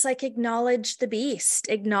it's like, acknowledge the beast,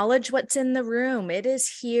 acknowledge what's in the room. It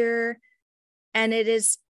is here and it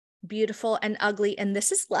is beautiful and ugly. And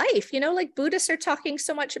this is life. Like Buddhists are talking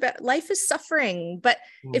so much about life is suffering, but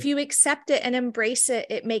if you accept it and embrace it,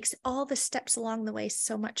 it makes all the steps along the way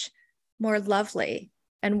so much more lovely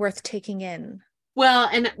and worth taking in. Well,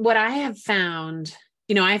 and what I have found,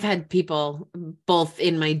 I've had people both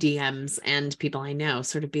in my DMs and people I know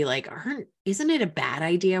sort of be like, isn't it a bad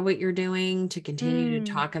idea what you're doing to continue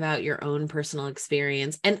to talk about your own personal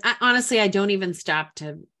experience? And honestly, I don't even stop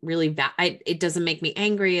to really, it doesn't make me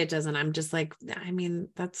angry. It doesn't, I'm just like,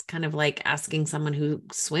 that's kind of like asking someone who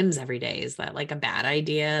swims every day. Is that like a bad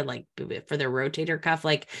idea? Like for their rotator cuff?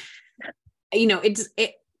 Like,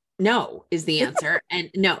 no is the answer.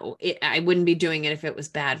 And no, I wouldn't be doing it if it was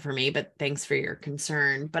bad for me, but thanks for your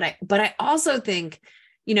concern. But I also think,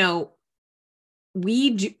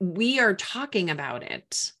 we are talking about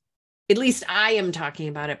it. At least I am talking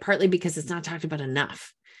about it partly because it's not talked about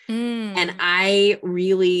enough. And I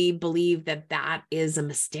really believe that is a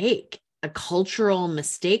mistake, a cultural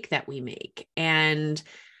mistake that we make. And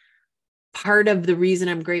part of the reason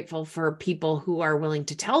I'm grateful for people who are willing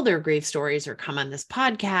to tell their grief stories or come on this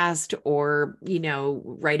podcast or,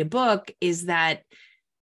 write a book is that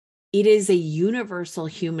it is a universal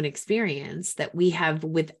human experience that we have,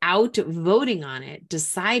 without voting on it,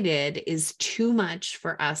 decided is too much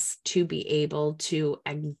for us to be able to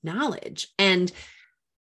acknowledge. And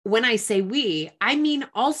when I say we, I mean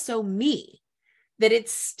also me. That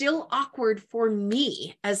it's still awkward for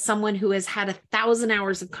me as someone who has had 1,000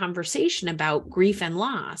 hours of conversation about grief and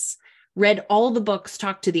loss, read all the books,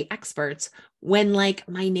 talked to the experts, when like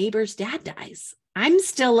my neighbor's dad dies. I'm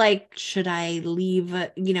still like, should I leave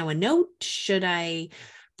a note? Should I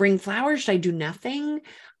bring flowers? Should I do nothing?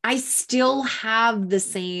 I still have the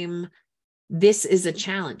same, this is a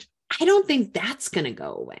challenge. I don't think that's going to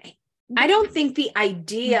go away. I don't think the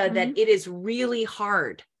idea that it is really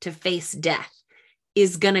hard to face death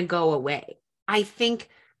is going to go away. I think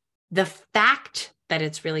the fact that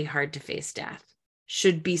it's really hard to face death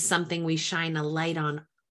should be something we shine a light on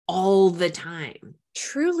all the time.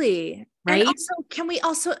 Truly. Right. And also, can we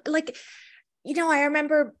also I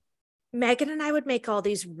remember Megan and I would make all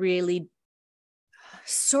these really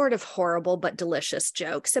sort of horrible but delicious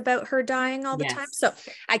jokes about her dying all the time. So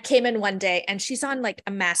I came in one day and she's on like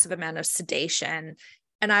a massive amount of sedation.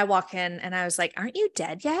 And I walk in and I was like, aren't you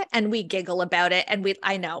dead yet? And we giggle about it. And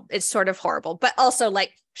I know it's sort of horrible, but also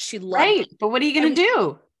like she loved it. But what are you going to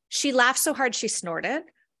do? She laughed so hard she snorted.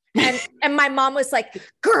 And my mom was like,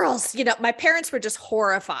 girls, my parents were just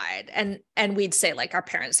horrified. And we'd say like, our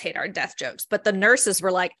parents hate our death jokes, but the nurses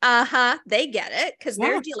were like, they get it. Cause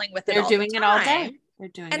they're dealing with it. They're doing it all day. They're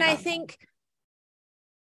doing and it all I think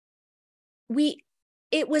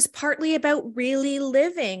it was partly about really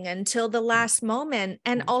living until the last moment.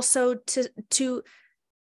 And also to,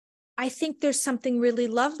 I think there's something really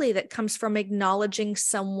lovely that comes from acknowledging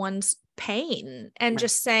someone's pain and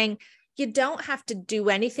just saying, you don't have to do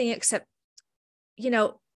anything except,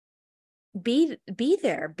 be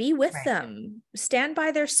there, be with them, stand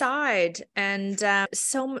by their side. And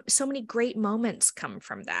so many great moments come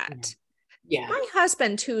from that. Yeah. My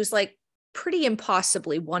husband, who's like pretty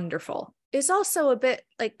impossibly wonderful, is also a bit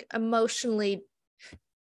like emotionally.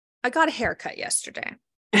 I got a haircut yesterday.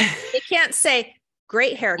 He can't say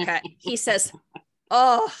great haircut. He says,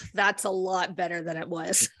 oh, that's a lot better than it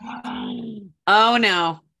was. Oh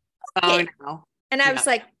no. Okay. Oh no. And I was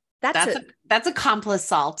like, that's accomplice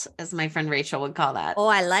salt, as my friend Rachel would call that. Oh,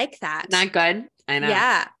 I like that. Not good. I know.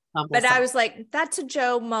 Yeah. But I was like, that's a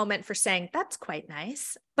Joe moment for saying that's quite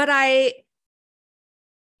nice. But I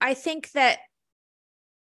think that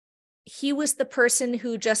he was the person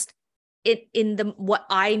who just what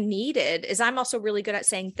I needed is I'm also really good at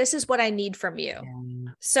saying, this is what I need from you.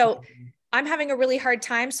 Yeah. So I'm having a really hard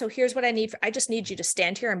time. So here's what I need. I just need you to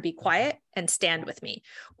stand here and be quiet and stand with me.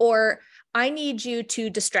 Or I need you to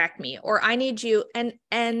distract me, or I need you.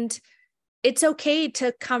 And it's okay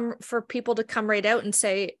for people to come right out and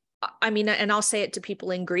say, and I'll say it to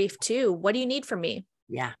people in grief too. What do you need from me?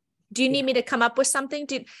 Yeah. Do you need me to come up with something?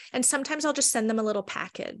 And sometimes I'll just send them a little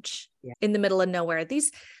package in the middle of nowhere.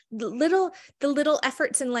 The little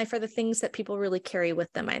efforts in life are the things that people really carry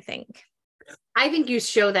with them, I think. I think you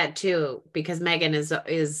show that too, because Megan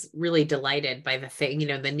is really delighted by the thing,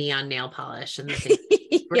 the neon nail polish and the thing.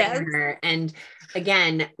 Yes. And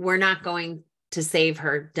again, we're not going to save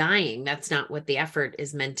her dying. That's not what the effort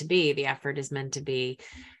is meant to be. The effort is meant to be,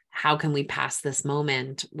 how can we pass this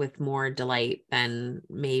moment with more delight than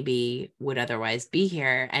maybe would otherwise be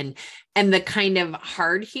here? And the kind of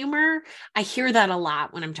hard humor, I hear that a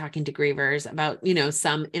lot when I'm talking to grievers about,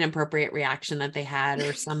 some inappropriate reaction that they had,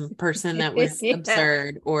 or some person that was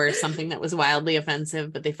absurd, or something that was wildly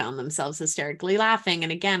offensive, but they found themselves hysterically laughing.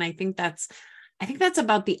 And again, I think that's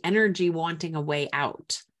about the energy wanting a way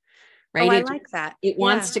out. Right. Oh, I like that. It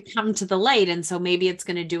wants to come to the light. And so maybe it's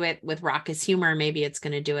going to do it with raucous humor. Maybe it's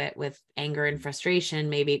going to do it with anger and frustration.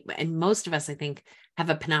 Maybe, and most of us, I think, have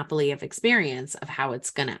a panoply of experience of how it's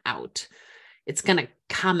going to out. It's going to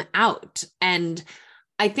come out. And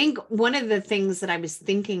I think one of the things that I was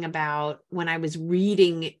thinking about when I was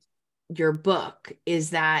reading your book is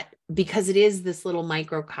that, because it is this little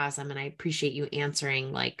microcosm, and I appreciate you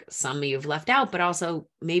answering like some you've left out, but also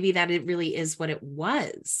maybe that it really is what it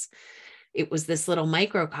was. It was this little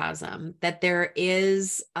microcosm, that there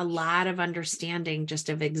is a lot of understanding just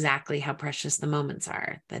of exactly how precious the moments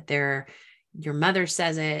are, that your mother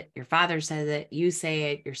says it, your father says it, you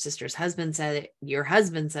say it, your sister's husband says it, your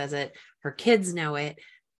husband says it, her kids know it.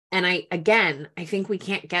 And I think we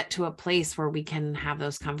can't get to a place where we can have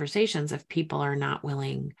those conversations if people are not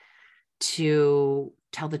willing to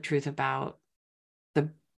tell the truth about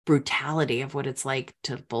the brutality of what it's like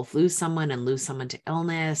to both lose someone and lose someone to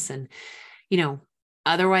illness. And,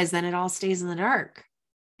 otherwise then it all stays in the dark.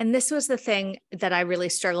 And this was the thing that I really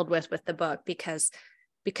struggled with the book, because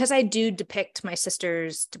I do depict my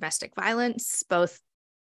sister's domestic violence, both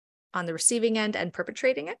on the receiving end and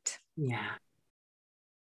perpetrating it. Yeah.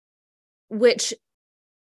 Which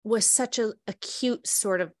was such a acute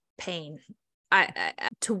sort of pain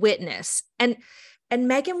to witness. And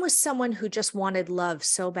Megan was someone who just wanted love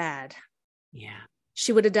so bad. Yeah.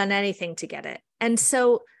 She would have done anything to get it. And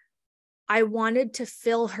so I wanted to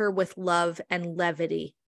fill her with love and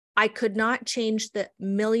levity. I could not change the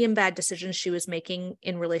million bad decisions she was making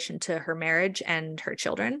in relation to her marriage and her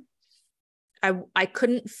children. I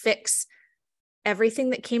couldn't fix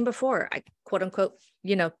everything that came before. I quote unquote,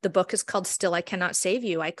 the book is called Still I Cannot Save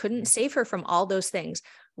You. I couldn't save her from all those things.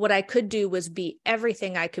 What I could do was be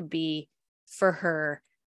everything I could be for her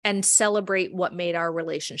and celebrate what made our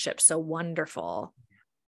relationship so wonderful.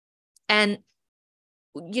 And,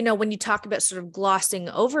 when you talk about sort of glossing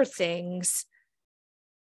over things,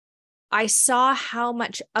 I saw how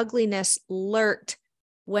much ugliness lurked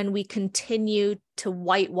when we continue to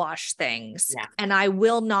whitewash things. Yeah. And I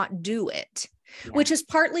will not do it, which is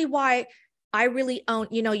partly why I really own,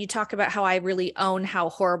 you talk about how I really own how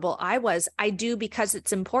horrible I was. I do, because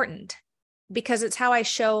it's important, because it's how I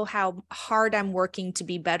show how hard I'm working to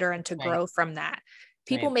be better and to grow from that.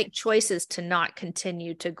 People Right. make choices to not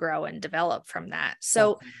continue to grow and develop from that.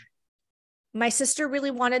 So my sister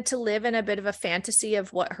really wanted to live in a bit of a fantasy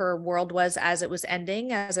of what her world was as it was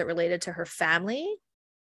ending, as it related to her family.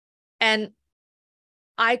 And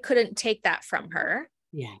I couldn't take that from her.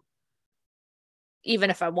 Yeah. Even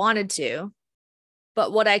if I wanted to.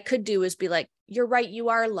 But what I could do is be like, you're right, you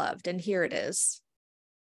are loved. And here it is.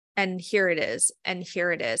 And here it is. And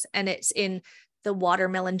here it is. And it's in the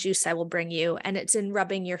watermelon juice I will bring you. And it's in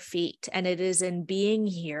rubbing your feet. And it is in being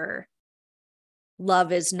here.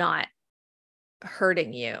 Love is not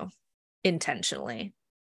hurting you intentionally.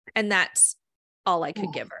 And that's all I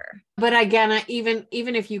could give her. But again, even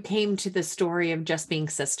if you came to the story of just being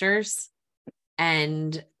sisters,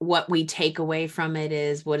 and what we take away from it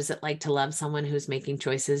is, what is it like to love someone who's making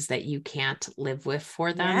choices that you can't live with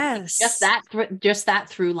for them? Yes. Just that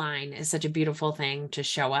through line is such a beautiful thing to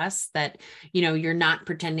show us that, you're not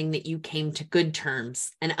pretending that you came to good terms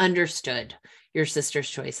and understood your sister's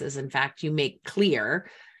choices. In fact, you make clear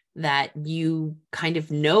that you kind of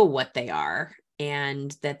know what they are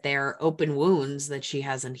and that they're open wounds that she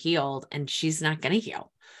hasn't healed and she's not going to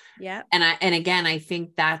heal. Yeah. And again, I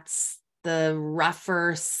think that's the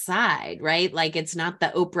rougher side, right? Like it's not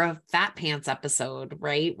the Oprah fat pants episode,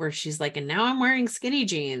 right? Where she's like, and now I'm wearing skinny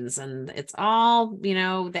jeans and it's all, the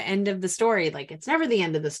end of the story. Like it's never the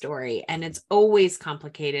end of the story. And it's always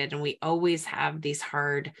complicated. And we always have these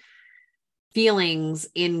hard feelings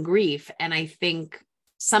in grief. And I think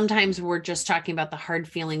sometimes we're just talking about the hard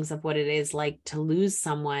feelings of what it is like to lose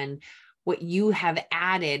someone. What you have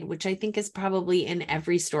added, which I think is probably in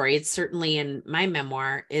every story, it's certainly in my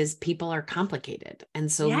memoir, is people are complicated.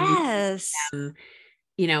 And so, yes,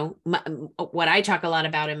 what I talk a lot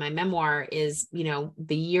about in my memoir is, the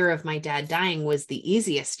year of my dad dying was the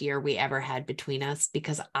easiest year we ever had between us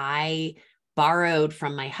because I borrowed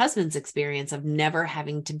from my husband's experience of never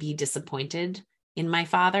having to be disappointed in my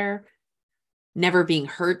father, never being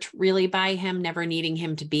hurt really by him, never needing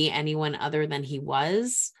him to be anyone other than he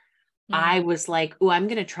was. I was like, oh, I'm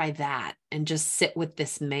going to try that and just sit with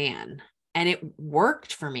this man. And it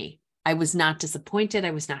worked for me. I was not disappointed.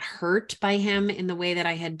 I was not hurt by him in the way that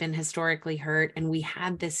I had been historically hurt. And we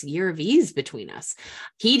had this year of ease between us.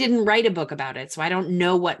 He didn't write a book about it. So I don't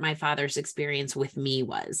know what my father's experience with me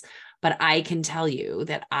was, but I can tell you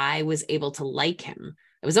that I was able to like him.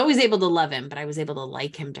 I was always able to love him, but I was able to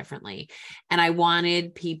like him differently. And I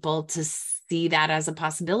wanted people to see that as a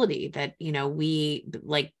possibility that, we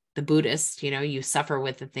like, the Buddhist, you suffer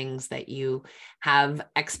with the things that you have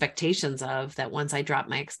expectations of, that once I dropped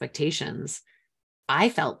my expectations, I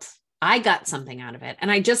got something out of it.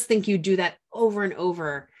 And I just think you do that over and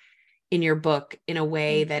over in your book in a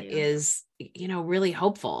way that is, really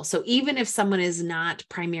hopeful. So even if someone is not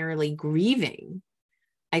primarily grieving,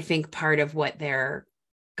 I think part of what they're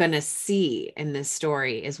going to see in this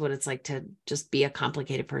story is what it's like to just be a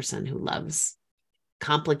complicated person who loves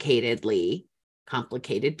complicated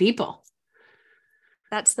people.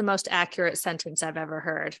 That's the most accurate sentence I've ever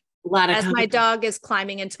heard. As my dog is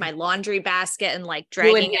climbing into my laundry basket and like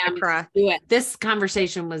dragging it across. This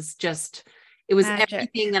conversation was it was magic.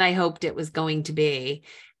 Everything that I hoped it was going to be.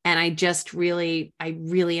 And I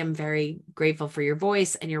really am very grateful for your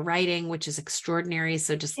voice and your writing, which is extraordinary.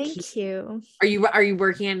 So just thank you. Are you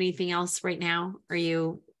working on anything else right now?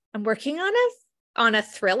 I'm working on a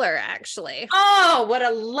thriller, actually. Oh, what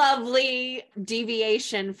a lovely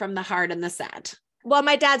deviation from the hard and the sad. Well,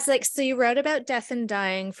 my dad's like, so you wrote about death and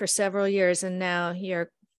dying for several years, and now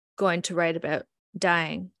you're going to write about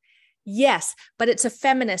dying. Yes, but it's a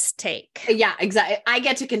feminist take. Yeah, exactly. I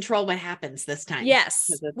get to control what happens this time. Yes,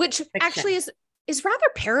 which fiction. Actually is rather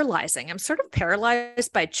paralyzing. I'm sort of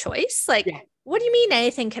paralyzed by choice. Like, What do you mean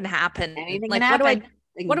anything can happen? Anything like, can happen.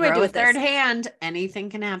 What do I do with third this? hand? Anything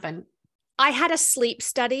can happen. I had a sleep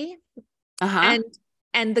study, and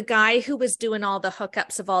the guy who was doing all the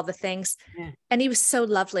hookups of all the things, and he was so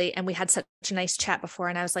lovely, and we had such a nice chat before,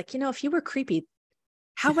 and I was like, if you were creepy,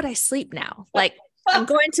 how would I sleep now? Like, I'm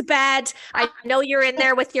going to bed. I know you're in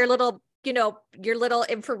there with your little, your little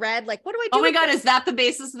infrared. Like, what do I do? Oh my God, is that the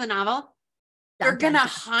basis of the novel? They're going to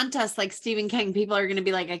haunt us like Stephen King. People are going to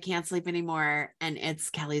be like, I can't sleep anymore. And it's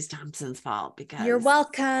Kelly Thompson's fault because you're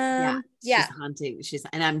welcome. She's haunting.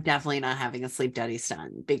 And I'm definitely not having a sleep study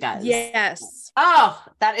done because yes. Oh,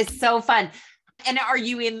 that is so fun. And are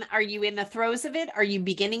you in the throes of it? Are you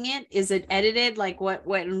beginning it? Is it edited? Like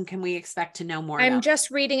when can we expect to know more? I'm just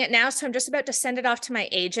reading it now. So I'm just about to send it off to my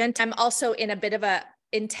agent. I'm also in a bit of a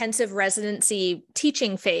intensive residency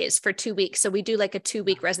teaching phase for 2 weeks. So we do like a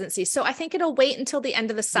 2-week residency. So I think it'll wait until the end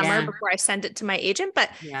of the summer before I send it to my agent, but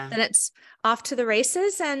then it's off to the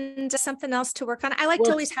races and something else to work on. I like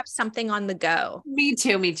to always have something on the go. Me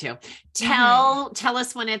too. Tell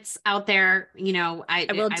us when it's out there. I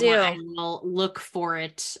will look for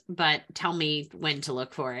it, but tell me when to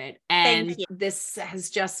look for it. And this has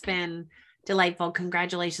just been delightful.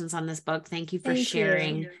 Congratulations on this book. Thank you for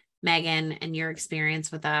sharing, Megan, and your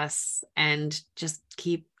experience with us, and just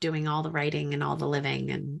keep doing all the writing and all the living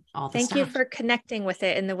and all the stuff. Thank you for connecting with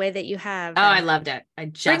it in the way that you have. Oh, I loved it.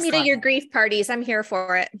 Bring me to your grief parties. I'm here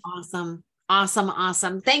for it. Awesome.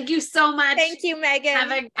 Thank you so much. Thank you,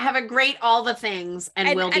 Megan. Have a great all the things,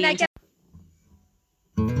 and we'll be in touch.